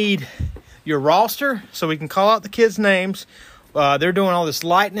 we need your roster so we can call out the kids' names. They're doing all this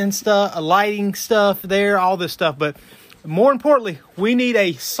lighting stuff there, all this stuff. But more importantly, we need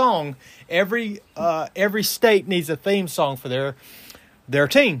a song. Every state needs a theme song for their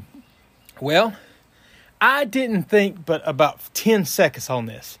team. Well, I didn't think but about 10 seconds on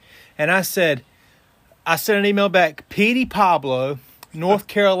this. And I sent an email back, Petey Pablo, North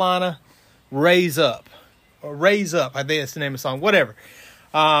Carolina, Raise Up. Or Raise Up, I think that's the name of the song, whatever.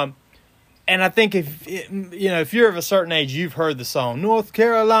 And I think if you're of a certain age, you've heard the song, North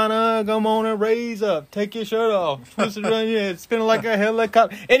Carolina, come on and raise up, take your shirt off, it's spinning like a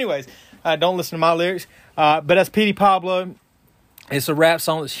helicopter. Anyways, don't listen to my lyrics. But that's Petey Pablo. It's a rap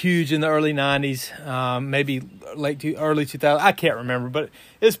song that's huge in the early 90s, maybe early 2000s. I can't remember, but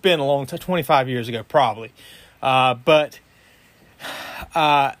it's been a long time, 25 years ago probably.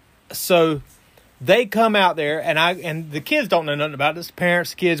 So they come out there, and the kids don't know nothing about this,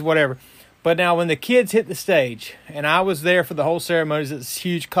 parents, kids, whatever. But now when the kids hit the stage, and I was there for the whole ceremonies at this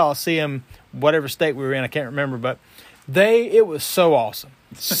huge Coliseum, whatever state we were in, I can't remember, but it was so awesome.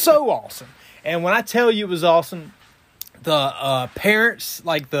 So awesome. And when I tell you it was awesome, the parents,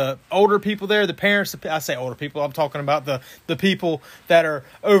 like the older people there, the parents, I say older people, I'm talking about the people that are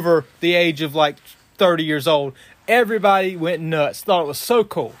over the age of like 30 years old. Everybody went nuts, thought it was so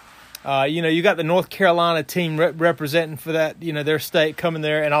cool. You got the North Carolina team representing for that, their state coming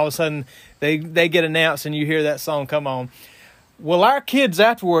there, and all of a sudden they get announced and you hear that song come on. Well, our kids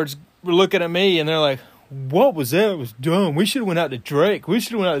afterwards were looking at me and they're like, what was that? It was dumb. We should have went out to Drake. We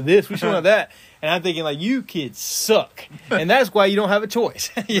should have went out to this. We should have went out to that. And I'm thinking, like, you kids suck. And that's why you don't have a choice.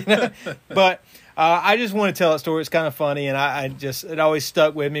 But I just want to tell that story. It's kind of funny, and it always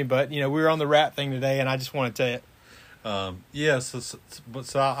stuck with me. But, we were on the rap thing today, and I just want to tell it.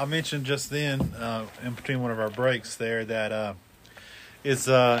 So I mentioned just then, in between one of our breaks there, that is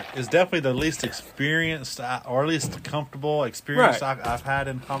definitely the least experienced or at least comfortable experience I've had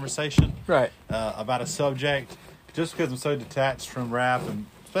in conversation about a subject, just because I'm so detached from rap and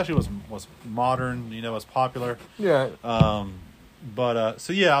especially what's modern, what's popular. Yeah. I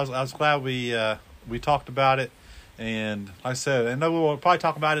was glad we talked about it, and like I said, I know we'll probably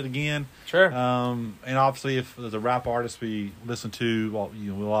talk about it again. Sure. And obviously, if there's a rap artist we listen to,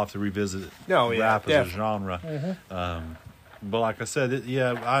 we'll have to revisit rap as a genre. Mm-hmm. But like I said,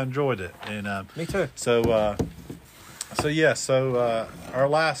 I enjoyed it, and me too. So our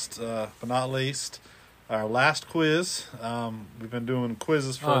last, but not least, our last quiz. We've been doing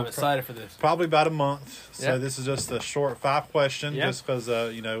quizzes for. I'm excited for this. Probably about a month. So this is just a short 5-question, just because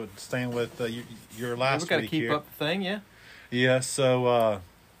staying with your last week here. We got to keep up the thing, yeah. Yeah. So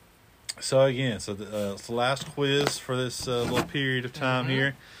again, it's the last quiz for this little period of time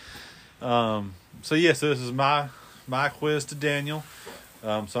here. So this is my quiz to Daniel.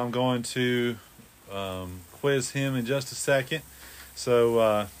 So I'm going to quiz him in just a second.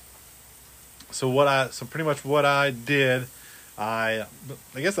 So pretty much what I did, I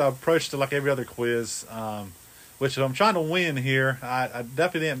guess I approached it like every other quiz, which I'm trying to win here. I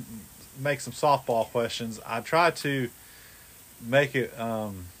definitely didn't make some softball questions. I tried to make it.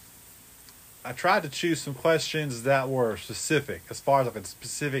 I tried to choose some questions that were specific, as far as like a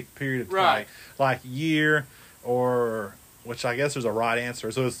specific period of time, Right. like year, or which I guess there's a right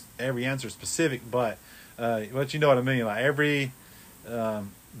answer. So every answer is specific, but you know what I mean. Like every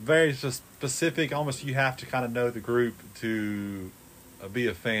very specific. Almost you have to kind of know the group to be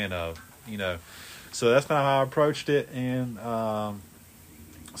a fan of. So that's kind of how I approached it, and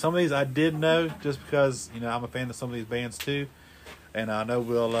some of these I did know just because I'm a fan of some of these bands too, and I know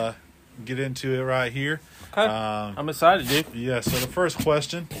we'll get into it right here. Okay. I'm excited, dude. Yeah. So the first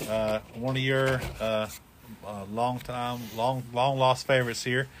question, one of your long lost favorites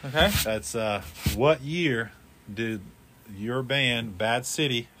here. Okay. That's what year did your band Bad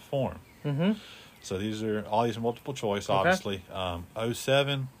City form? Mm-hmm. So all these are multiple choice, obviously.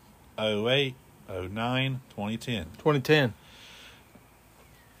 07, 08, 09, 2010. 2010.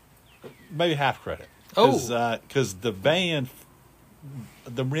 Maybe half credit. Oh. Because the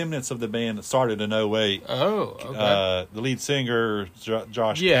the remnants of the band that started in 08. Oh, okay. The lead singer,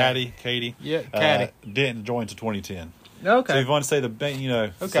 Josh Katie. Yeah, Caddy. Didn't join to 2010. Okay. So if you want to say the band,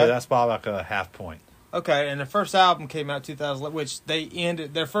 Okay. so that's probably like a half point. Okay, and the first album came out 2011, which they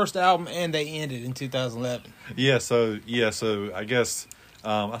ended their first album and they ended in 2011. Yeah, so I guess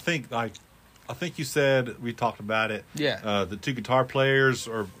I think you said we talked about it. Yeah. The two guitar players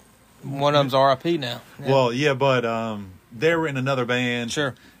are One of them's RIP now. Yeah. well, yeah, but they were in another band.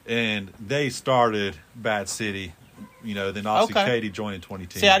 Sure. And they started Bad City, then obviously Okay. Katie joined in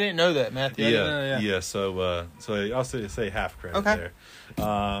 2010. See, I didn't know that, Matthew. I didn't know that. Yeah. So I'll say half credit Okay. there.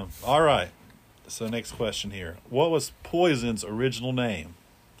 All right. So next question here. What was Poison's original name?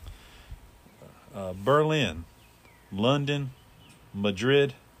 Berlin, London,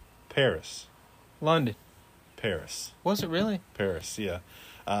 Madrid, Paris. London. Paris. Was it really? Paris, yeah.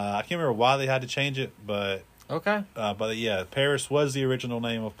 I can't remember why they had to change it, but Okay. yeah, Paris was the original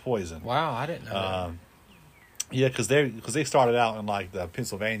name of Poison. Wow, I didn't know that. Yeah, because they started out in like the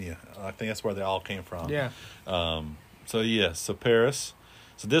Pennsylvania. I think that's where they all came from. Yeah. So Paris.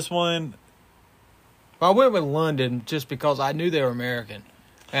 So this one, Well, I went with London just because I knew they were American,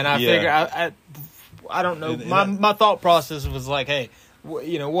 and I Yeah. figured I don't know. My thought process was like, hey,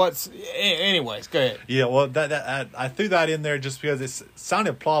 what's anyways? Go ahead. yeah. Well, that I threw that in there just because it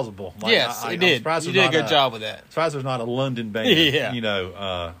sounded plausible. Like, Yes, I'm it did. surprised You there's did a not good job with that. Surprised there's not a London band.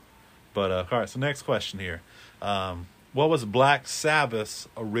 Yeah. But all right. So next question here. What was Black Sabbath's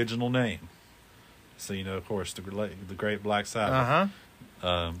original name? So of course, the great Black Sabbath.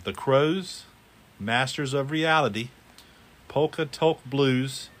 The Crows, Masters of Reality, Polka Tulk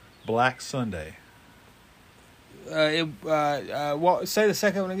Blues, Black Sunday. What? Say the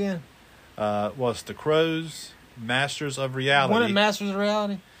second one again. Was the Crows, Masters of Reality? Wasn't it Masters of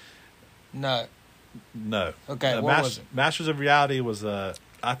Reality? No. No. Okay. What was it? Masters of Reality was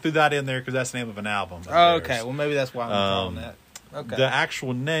I threw that in there because that's the name of an album. Oh, okay. Well, maybe that's why I'm calling that. Okay. The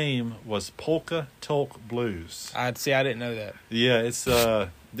actual name was Polka Tulk Blues. I didn't know that. Yeah, it's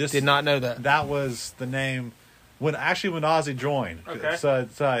this. Did not know that. That was the name when Ozzy joined. Okay.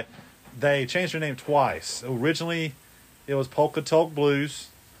 So they changed their name twice. Originally, it was Polka Tulk Blues,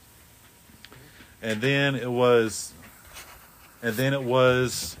 and then it was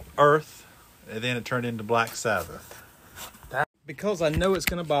Earth, and then it turned into Black Sabbath. Because I know it's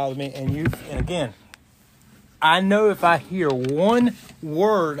going to bother me, and again, I know if I hear one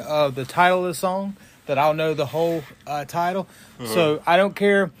word of the title of the song that I'll know the whole title. So I don't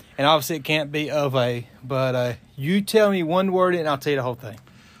care, and obviously it can't be of a, but you tell me one word and I'll tell you the whole thing.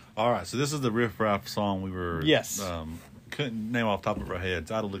 All right, so this is the Riff Raff song we were couldn't name off the top of our heads.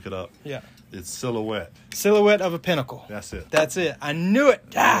 I had to look it up. Yeah. It's Silhouette. Silhouette of a Pinnacle. That's it. That's it. I knew it.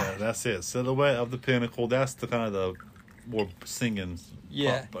 Yeah, that's it. Silhouette of the Pinnacle. That's the kind of the more singing,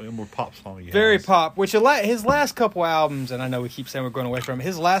 more pop song. Very pop. Which his last couple albums, and I know we keep saying we're going away from it,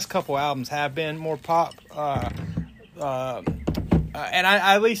 his last couple albums have been more pop. And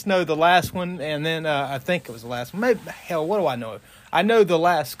I at least know the last one, and then I think it was the last one. Maybe, hell, what do I know? I know the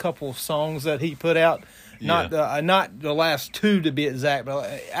last couple songs that he put out. Not the last two to be exact, but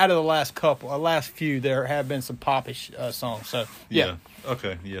out of the last few, there have been some popish songs. So yeah.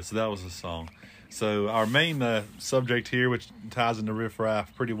 Okay. Yeah. So that was the song. So our main subject here, which ties into Riff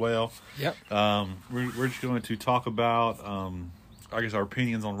Raff pretty well. Yep. We're just going to talk about I guess, our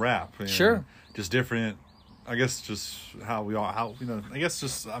opinions on rap. And Sure. Just different. I guess just how we are. I guess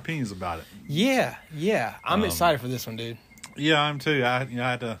just opinions about it. Yeah. I'm excited for this one, dude. Yeah, I'm too. I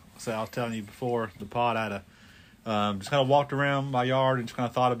had to say, I was telling you before the pod, I had to just kind of walked around my yard and just kind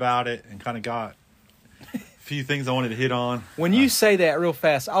of thought about it and kind of got a few things I wanted to hit on. When you say that real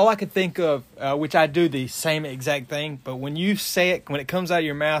fast, all I could think of, which I do the same exact thing, but when you say it, when it comes out of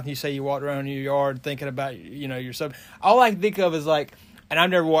your mouth, and you say you walked around your yard thinking about, yourself, all I can think of is like, and I've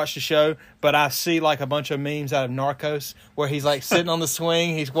never watched the show, but I see like a bunch of memes out of Narcos where he's like sitting on the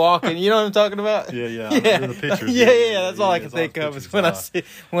swing, he's walking. You know what I'm talking about? Yeah. The pictures. Yeah. That's all I can think of is when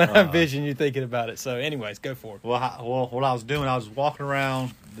I envision you thinking about it. So, anyways, go for it. Well, what I was doing, I was walking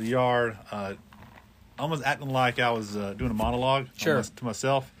around the yard, almost acting like I was doing a monologue to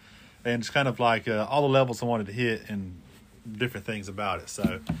myself, and just kind of like all the levels I wanted to hit and different things about it.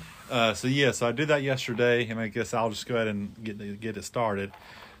 So I did that yesterday, and I guess I'll just go ahead and get it started.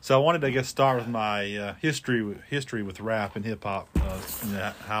 So I wanted to start with my history with rap and hip hop,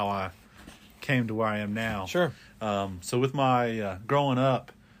 how I came to where I am now. Sure. So with my growing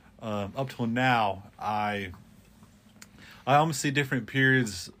up till now, I almost see different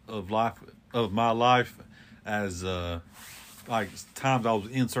periods of my life as like times I was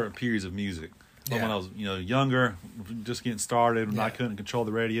in certain periods of music. But when I was younger, just getting started, when I couldn't control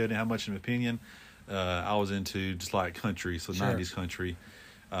the radio, didn't have much of an opinion, I was into just like country, so 90s country.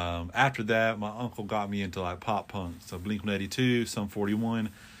 After that, my uncle got me into like pop punk, so Blink-182, Sum 41,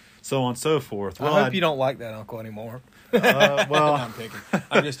 so on and so forth. Well, I hope you don't like that uncle anymore. Well, I'm picking.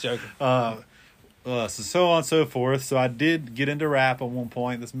 I'm just joking. So on and so forth. So I did get into rap at one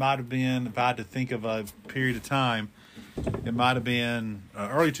point. This might have been, if I had to think of a period of time, it might have been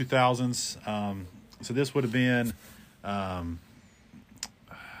early 2000s. So this would have been, I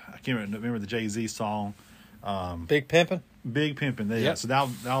can't remember the Jay-Z song. Big Pimpin'? Big Pimpin'. Yeah. Yep. So that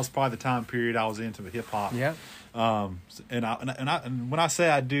was probably the time period I was into hip hop. Yeah. And when I say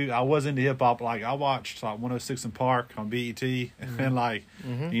I was into hip hop. Like I watched like 106 in Park on BET, and like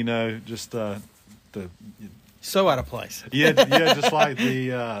just the so out of place. yeah, just like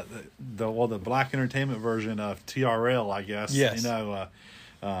the black entertainment version of TRL, I guess. Yes.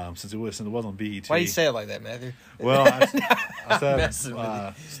 Since it wasn't on BET. Why do you say it like that, Matthew? Well, I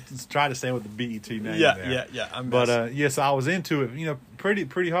said try to say with the BET name. Yeah. But yes, I was into it.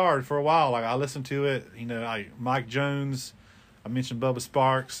 Pretty hard for a while. Like I listened to it. Like Mike Jones. I mentioned Bubba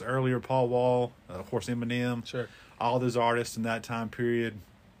Sparks earlier. Paul Wall, of course, Eminem. Sure. All those artists in that time period.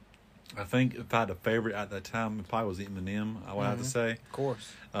 I think if I had a favorite at that time, it probably was Eminem, I would have to say. Of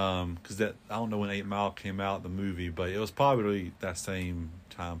course. Because I don't know when 8 Mile came out, the movie, but it was probably that same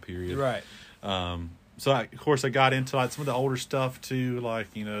time period. Right. So, of course, I got into like some of the older stuff, too,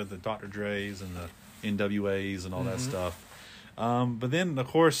 like, the Dr. Dre's and the NWAs and all that stuff. But then, of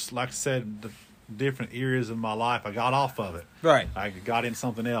course, like I said, the different areas of my life, I got off of it. Right. I got into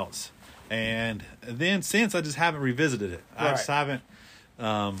something else. And then since, I just haven't revisited it. I just haven't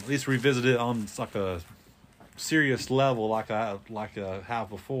at least revisited it on like a serious level like I have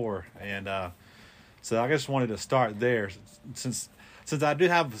before. And so I just wanted to start there. Since I do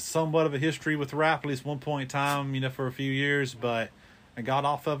have somewhat of a history with rap, at least one point in time, for a few years, but I got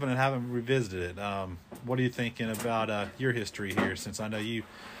off of it and haven't revisited it. What are you thinking about your history here? Since I know you,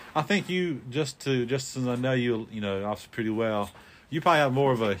 I think you just since I know you, obviously pretty well, you probably have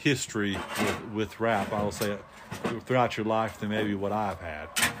more of a history with rap, I will say, throughout your life than maybe what I've had.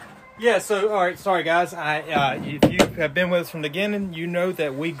 Yeah, so, all right, sorry, guys. If you have been with us from the beginning, you know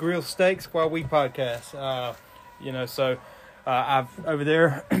that we grill steaks while we podcast. I've over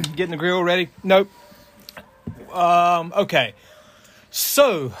there getting the grill ready. Nope. Okay.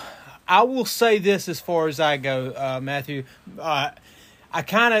 So, I will say this as far as I go, Matthew. I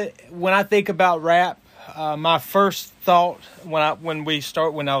kind of, when I think about rap, my first thought when I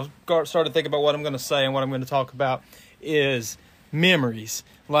started thinking about what I'm going to say and what I'm going to talk about is memories.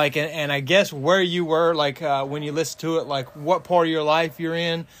 Like, and I guess where you were, like, when you listen to it, like what part of your life you're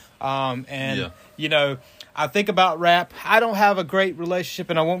in. I think about rap. I don't have a great relationship,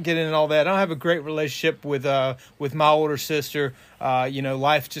 and I won't get into all that. I don't have a great relationship with my older sister.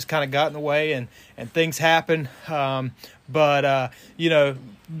 Life just kind of got in the way, and things happen. But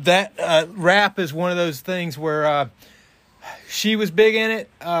rap is one of those things where she was big in it,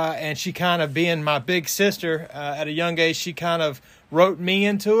 and she kind of, being my big sister at a young age, she kind of wrote me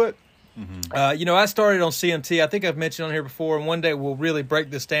into it. Mm-hmm. I started on CMT. I think I've mentioned on here before, and one day we'll really break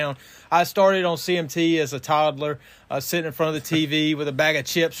this down. I started on CMT as a toddler, sitting in front of the TV with a bag of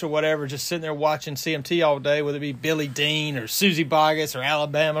chips or whatever, just sitting there watching CMT all day, whether it be Billy Dean or Susie Boggess or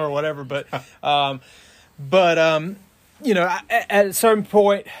Alabama or whatever. But at a certain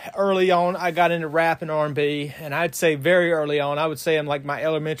point early on, I got into rap and R&B, and I'd say very early on, I would say in like my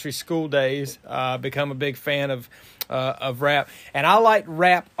elementary school days, become a big fan of rap, and I liked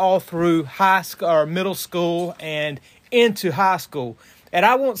rap all through high school or middle school and into high school. And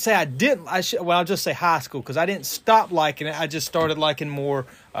I won't say I didn't. I'll just say high school, because I didn't stop liking it. I just started liking more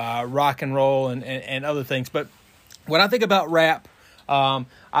rock and roll and other things. But when I think about rap,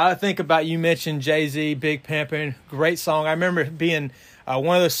 I think about, you mentioned Jay-Z, Big Pimpin', great song. I remember it being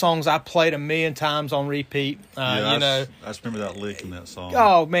one of those songs I played a million times on repeat. I just remember that lick in that song.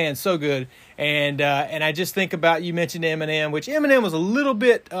 Oh man, so good. And I just think about, you mentioned Eminem, which Eminem was a little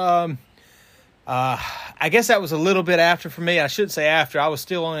bit. I guess that was a little bit after for me. I shouldn't say after. I was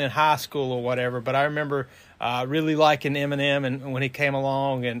still only in high school or whatever. But I remember really liking Eminem and when he came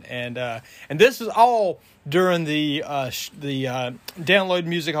along, and this is all during the download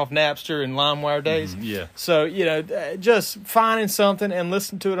music off Napster and LimeWire days. Yeah. So just finding something and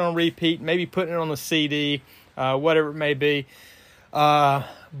listening to it on repeat, maybe putting it on the CD, whatever it may be.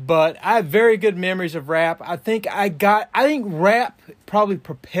 But I have very good memories of rap. I think rap probably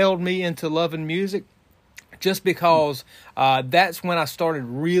propelled me into loving music, just because that's when I started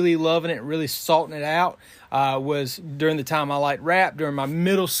really loving it, really salting it out. Was during the time I liked rap, during my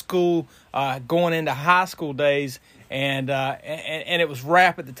middle school, going into high school days, and it was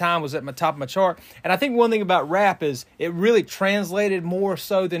rap at the time was at my top of my chart. And I think one thing about rap is it really translated more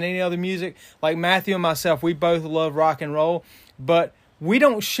so than any other music. Like Matthew and myself, we both love rock and roll, but we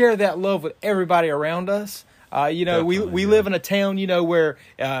don't share that love with everybody around us. We live in a town, where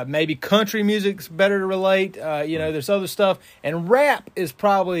maybe country music's better to relate. There's other stuff, and rap is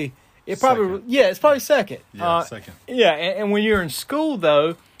probably it's probably second. Yeah, second. Yeah, and when you're in school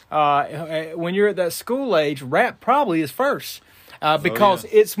though, when you're at that school age, rap probably is first, because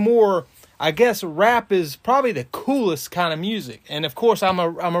it's more. I guess rap is probably the coolest kind of music, and of course I'm a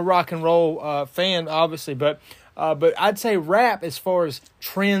rock and roll fan, obviously, but I'd say rap, as far as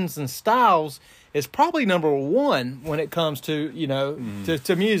trends and styles, is probably number one when it comes to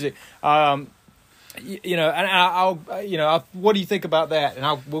to music. And I'll what do you think about that?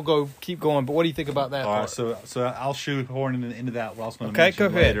 And we'll keep going. But what do you think about that? All right, so I'll shoehorn into that. What I was going to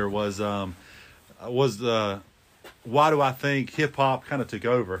mention later was why do I think hip hop kind of took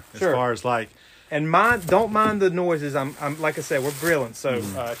over as far as like. And don't mind the noises. I'm like I said, we're grilling, so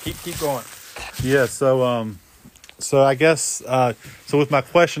keep going. Yeah. So I guess so with my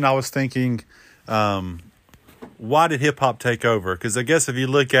question, I was thinking, why did hip hop take over? Because I guess if you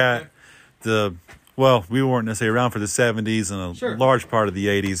look at we weren't necessarily around for the 70s and a large part of the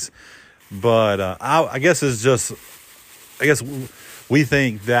 80s, but I guess it's just, we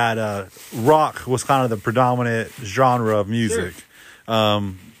think that rock was kind of the predominant genre of music.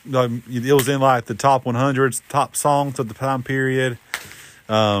 Sure. It was in like the top 100s, top songs of the time period.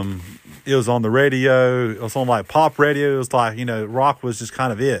 It was on the radio. It was on like pop radio. It was like, rock was just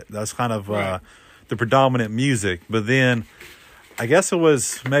kind of it. That's kind of the predominant music. But then I guess it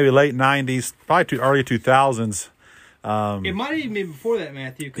was maybe late 90s, probably to early 2000s. It might even be before that,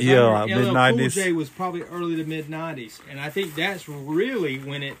 Matthew. Yeah, mid-90s. Cool J was probably early to mid-90s. And I think that's really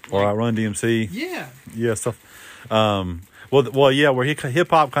when it... Or I Run DMC. Yeah. Yeah, stuff. Where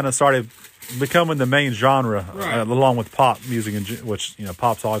hip-hop kind of started becoming the main genre, along with pop music, which,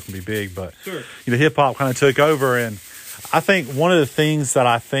 pop's always going to be big. But, hip-hop kind of took over. And I think one of the things that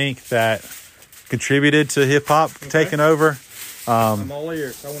I think that contributed to hip-hop taking over... I'm all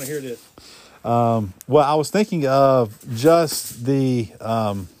ears. I want to hear this. I was thinking of just the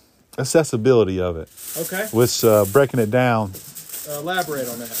accessibility of it. Okay. Which, breaking it down. Elaborate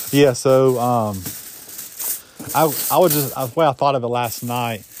on that. Yeah, so I the way I thought of it last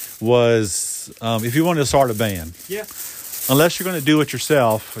night was if you wanted to start a band. Yeah. Unless you're going to do it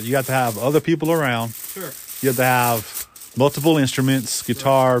yourself, you have to have other people around. Sure. You have to have multiple instruments,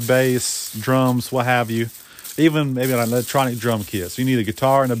 guitar, bass, drums, what have you. Even maybe an electronic drum kit. So you need a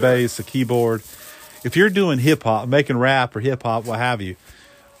guitar and a bass, a keyboard. If you're doing hip-hop, making rap or hip-hop, what have you,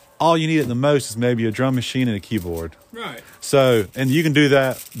 all you need at the most is maybe a drum machine and a keyboard. Right. So, and you can do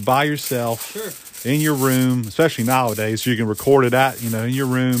that by yourself in your room, especially nowadays. You can record it in your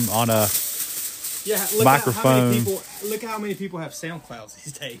room on a microphone. Look how many people have SoundClouds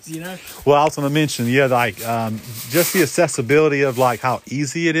these days, Well, I was going to mention, just the accessibility of like how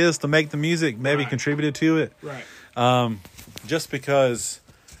easy it is to make the music maybe contributed to it. Right. Just because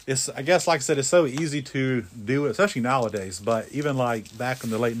it's, I guess, like I said, it's so easy to do it, especially nowadays. But even like back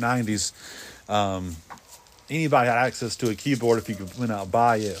in the late 90s, anybody had access to a keyboard if you could went out and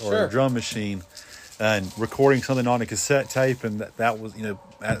buy it, or a drum machine. and recording something on a cassette tape, and that was,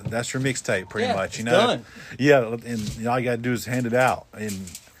 that's your mixtape pretty much. It's done. Yeah, and all you got to do is hand it out, and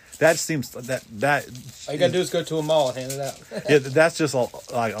that seems that all you got to do is go to a mall and hand it out. yeah, that's just a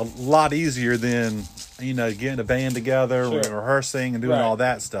lot easier than getting a band together, Sure. rehearsing and doing all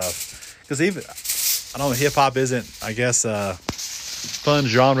that stuff. Because even I don't know, hip hop isn't, I guess, a fun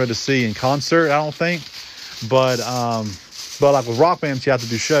genre to see in concert. I don't think, but like with rock bands, you have to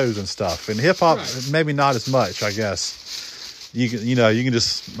do shows and stuff. And hip hop, maybe not as much. I guess you can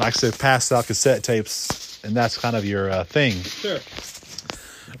just, like I said, pass out cassette tapes, and that's kind of your thing. Sure.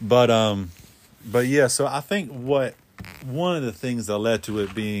 But yeah, so I think one of the things that led to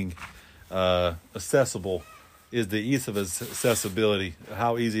it being accessible is the ease of accessibility,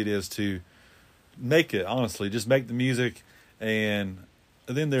 how easy it is to make it, honestly, just make the music. And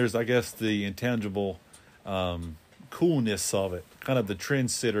then there's, I guess, the intangible coolness of it, kind of the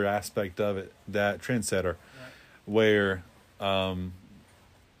trendsetter aspect of it, that trendsetter, where, I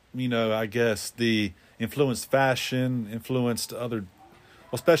guess the influenced fashion, influenced other,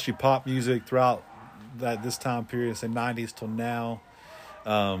 especially pop music throughout this time period, say 90s till now.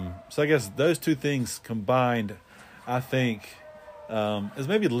 So I guess those two things combined, I think, has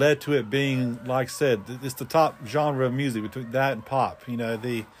maybe led to it being, like I said, it's the top genre of music between that and pop.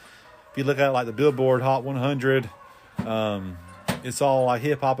 If you look at it like the Billboard Hot 100, it's all like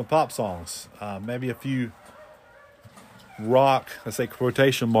hip hop and pop songs. Maybe a few rock, let's say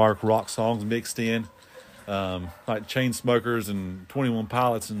quotation mark rock songs mixed in, like Chainsmokers and 21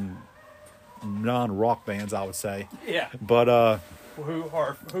 Pilots and non-rock bands, I would say. Yeah. But who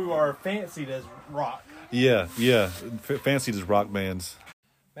are fancied as rock. Yeah, fancied as rock bands.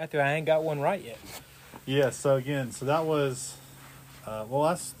 Matthew, I ain't got one right yet. Yeah, so that was,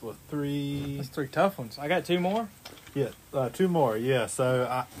 that's three. That's three tough ones. I got two more. Yeah, two more. Yeah, so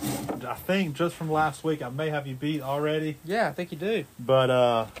I think just from last week I may have you beat already. Yeah, I think you do. But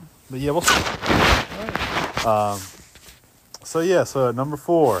yeah, we'll see. So number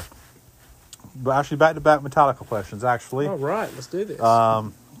 4. But actually, back-to-back Metallica questions, actually. All right, let's do this.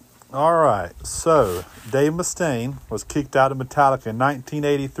 All right. So, Dave Mustaine was kicked out of Metallica in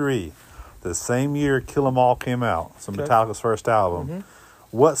 1983, the same year Kill 'Em All came out. So, Metallica's first album. Mm-hmm.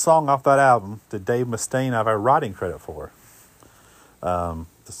 What song off that album did Dave Mustaine have a writing credit for? So,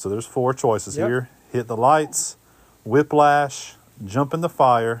 there's 4 choices here. Hit the Lights, Whiplash, Jump in the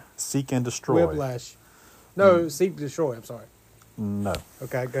Fire, Seek and Destroy. Whiplash. No, Seek and Destroy, I'm sorry. No.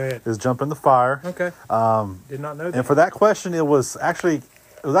 Okay, go ahead. It was Jump in the Fire. Okay. Did not know that. And for that question, it was actually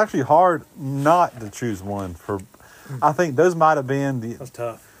hard not to choose one. I think those might have been That's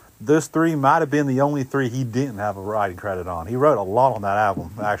tough. Those 3 might have been the only 3 he didn't have a writing credit on. He wrote a lot on that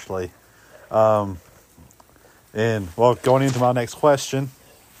album, actually. Going into my next question.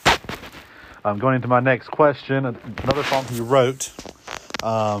 Another song he wrote.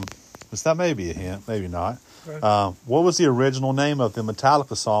 That may be a hint, maybe not. Okay. What was the original name of the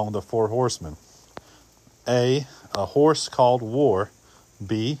Metallica song, The Four Horsemen? A Horse Called War.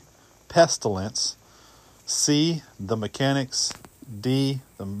 B, Pestilence. C, The Mechanics. D,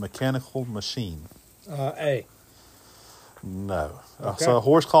 The Mechanical Machine. A. No. Okay. So A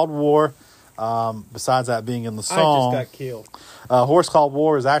Horse Called War, besides that being in the song. I just got killed. Horse Called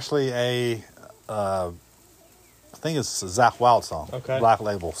War is actually I think it's a Zakk Wylde song, Black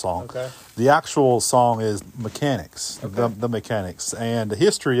Label song. Okay. The actual song is Mechanics, the Mechanics, and the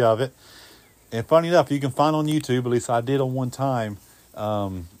history of it. And funny enough, you can find on YouTube, at least I did on one time,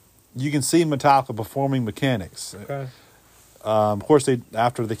 you can see Metallica performing Mechanics. Okay. Of course,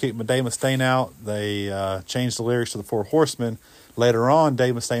 after they kicked Dave Mustaine out, they changed the lyrics to the Four Horsemen. Later on,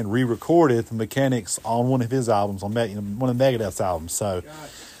 Dave Mustaine re-recorded the Mechanics on one of his albums, on one of Megadeth's albums.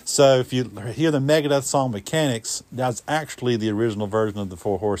 So if you hear the Megadeth song Mechanics, that's actually the original version of the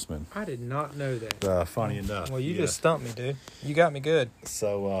Four Horsemen. I did not know that. Funny enough. Well, you just stumped me, dude. You got me good.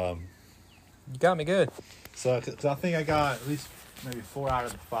 So, you got me good. So I think I got at least maybe 4 out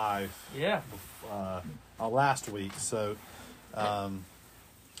of the 5. Yeah. Last week. So,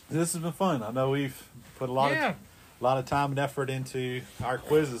 this has been fun. I know we've put a lot of time and effort into our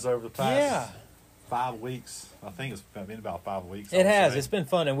quizzes over the past 5 weeks. I think it's been about 5 weeks. It has. It's been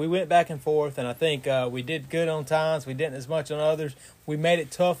fun, and we went back and forth, and I think we did good on times. We didn't as much on others. We made it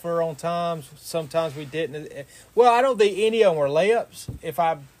tougher on times. Sometimes we didn't. Well, I don't think any of them were layups. If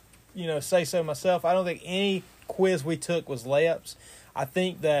I, say so myself, I don't think any quiz we took was layups. I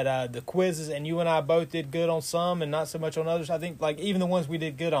think that the quizzes, and you and I both did good on some and not so much on others. I think, even the ones we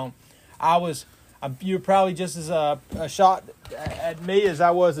did good on, you were probably just as a shot at me as I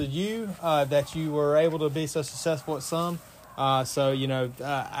was at you, that you were able to be so successful at some. So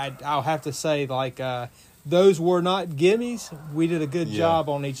I'll have to say those were not gimmies. We did a good job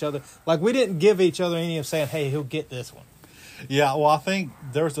on each other. Like we didn't give each other any of saying, "Hey, he'll get this one." Yeah, well, I think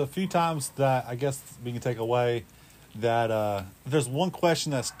there's a few times that I guess we can take away that there's one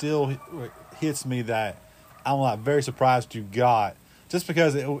question that still hits me that I'm like very surprised you got, just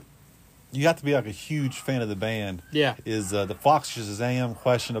because you have to be like a huge fan of the band. Yeah, is the Fox Shazam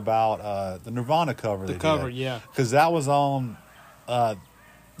question about the Nirvana cover? The cover, yeah, because that was on.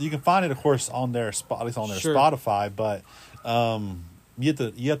 You can find it, of course, on their at least on their Spotify, but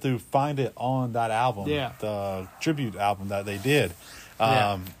you have to find it on that album, the tribute album that they did,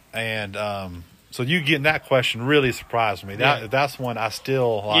 so you getting that question really surprised me. That's one I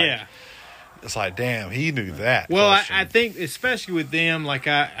still like. Yeah. It's like, damn, he knew that. Well, I think especially with them, like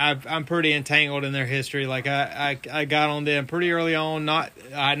I'm pretty entangled in their history. Like I got on them pretty early on. Not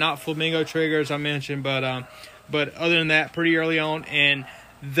Flamingo Trigger, as I mentioned, but other than that, pretty early on. And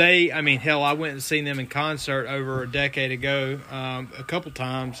I went and seen them in concert over a decade ago, a couple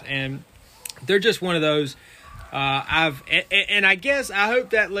times, and they're just one of those. I guess I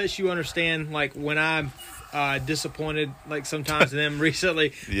hope that lets you understand, like when I'm disappointed, like sometimes in them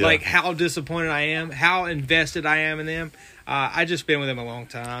recently, like how disappointed I am, how invested I am in them. I just been with them a long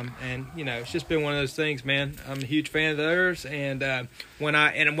time, and it's just been one of those things, man. I'm a huge fan of theirs, and when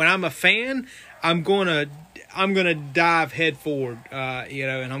I'm a fan, I'm gonna dive head forward,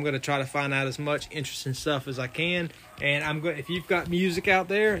 and I'm gonna try to find out as much interesting stuff as I can. And if you've got music out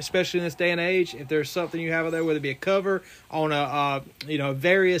there, especially in this day and age, if there's something you have out there, whether it be a cover on a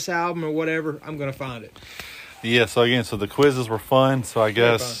various album or whatever, I'm gonna find it. Yeah. So the quizzes were fun. So I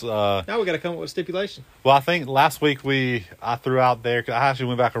guess now we got to come up with a stipulation. Well, I think last week I threw out there. I actually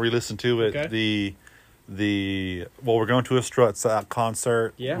went back and re-listened to it. Okay. We're going to a Struts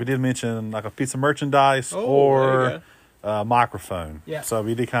concert. Yeah. We did mention like a piece of merchandise or a microphone. Yeah. So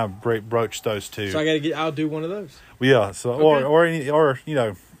we did kind of broach those two. So I'll do one of those. Yeah. So or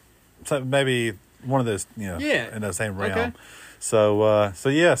maybe one of those in the same realm. Okay. So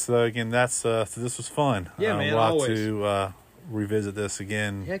again so this was fun. Yeah, man. We'll always. have to revisit this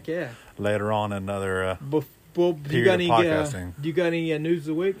again. Heck yeah. Later on in another do you got any podcasting. Do you got any news of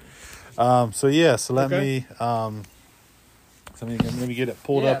the week? So let me let me get it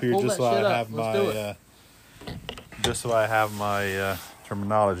pulled up here just so I have my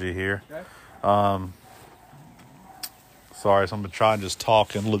terminology here. Okay. Sorry, so I'm gonna try and just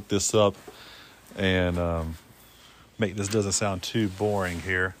talk and look this up and make this doesn't sound too boring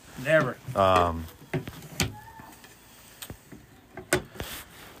here. Never.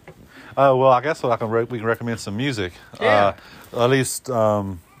 Oh well, I guess we can recommend some music. Yeah. At least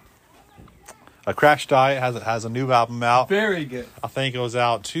a Crash Diet has a new album out. Very good. I think it was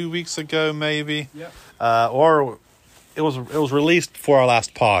out 2 weeks ago, maybe. Yep. Or it was released before our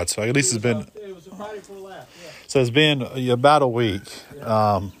last pod, so at least it was a Friday before last. Yeah. So it's been about a week.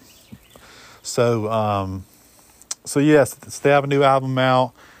 Yeah. So yes, they have a new album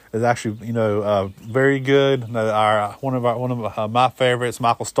out. It's actually very good. One of my favorites,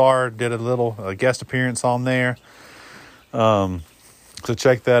 Michael Starr, did a little guest appearance on there. So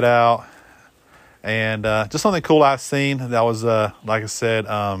check that out. And just something cool I've seen that was like I said,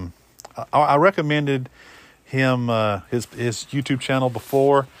 I recommended him his YouTube channel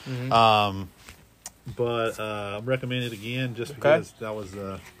before, but I'm recommending it again just because that was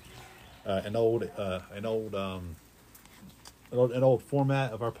an old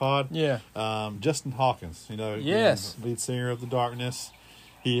format of our pod. Yeah. Justin Hawkins, yes, lead singer of The Darkness.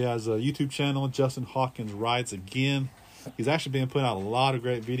 He has a YouTube channel, Justin Hawkins Rides Again. He's actually been putting out a lot of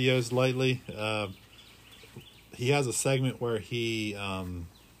great videos lately. He has a segment where he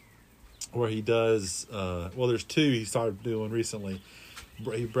does there's two he started doing recently.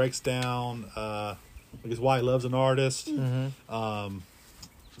 He breaks down I guess why he loves an artist. So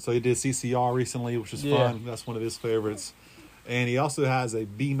he did CCR recently, which was fun. That's one of his favorites. And he also has a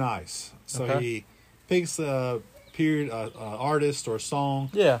Be Nice. So he picks a period artist or a song,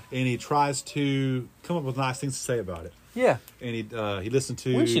 and he tries to come up with nice things to say about it. Yeah. And he listened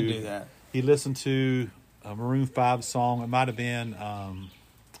to. We should do that. He listened to a Maroon 5 song. It might have been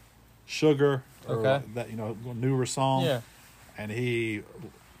Sugar, or that newer song. Yeah. And he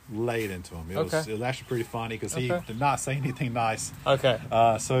laid into him. It was actually pretty funny because he did not say anything nice. Okay.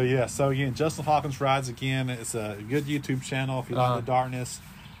 So again, Justin Hawkins Rides Again. It's a good YouTube channel if you like The Darkness.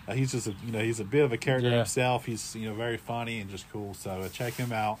 He's just he's a bit of a character himself. He's very funny and just cool. So check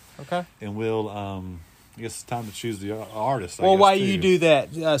him out. Okay. And we'll I guess it's time to choose the artist. Well, while you do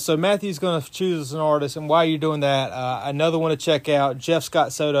that, so Matthew's going to choose us an artist, and while you're doing that, another one to check out, Jeff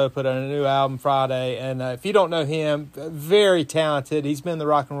Scott Soto put out a new album Friday, and if you don't know him, very talented. He's been in the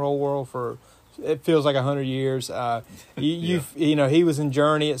rock and roll world for, it feels like 100 years. You know, he was in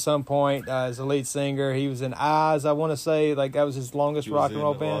Journey at some point as a lead singer. He was in Eyes, I want to say, like that was his longest rock and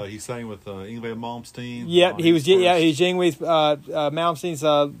roll band. He sang with Yngwie Malmsteen. Yep, he was Yngwie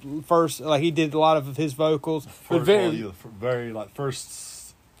Malmsteen's first. Like he did a lot of his vocals. First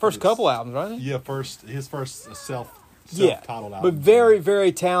couple albums, right? Yeah, his first self-titled album. But very,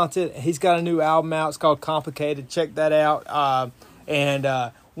 very talented. He's got a new album out. It's called Complicated. Check that out.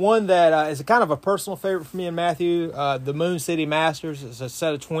 One that is kind of a personal favorite for me and Matthew, the Moon City Masters. It's a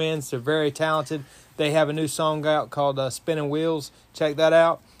set of twins. They're very talented. They have a new song out called Spinning Wheels. Check that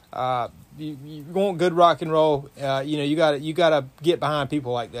out. You want good rock and roll, you gotta get behind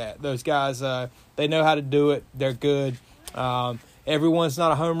people like that. Those guys, they know how to do it. They're good. Everyone's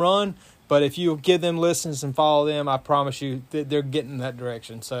not a home run, but if you give them listens and follow them, I promise you they're getting in that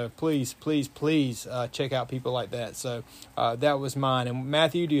direction. So please, please, please check out people like that. So that was mine. And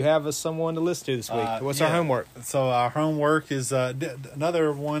Matthew, do you have someone to listen to this week? What's our homework? So our homework is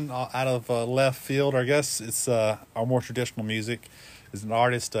another one out of left field. I guess it's our more traditional music. Is an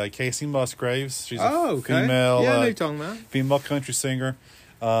artist, Casey Musgraves. She's a female, I know you're talking about. Female country singer.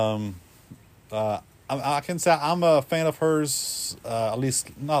 I can say I'm a fan of hers, at least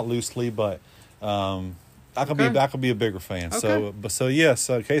not loosely, but I could be a bigger fan. Okay.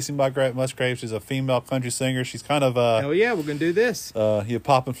 So Casey Musgraves is a female country singer. She's kind of hell yeah, we're gonna do this.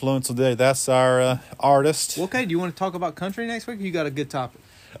 Pop influence today. That's our artist. Okay, do you want to talk about country next week? You got a good topic.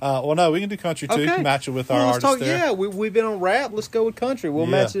 Well, no, we can do country too. Match it with our artist there. Yeah, we've been on rap. Let's go with country. We'll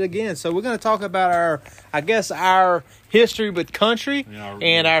match it again. So we're going to talk about our history with country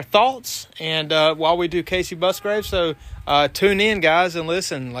and our thoughts. And while we do Casey Musgraves, so tune in, guys, and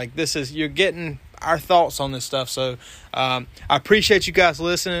listen. Like you're getting our thoughts on this stuff. So I appreciate you guys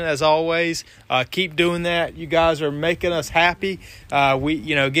listening as always. Keep doing that. You guys are making us happy.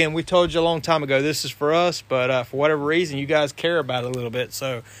 We told you a long time ago this is for us, but for whatever reason you guys care about it a little bit.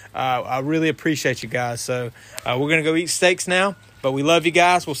 So I really appreciate you guys. So we're gonna go eat steaks now, but we love you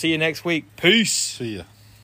guys. We'll see you next week. Peace. See ya.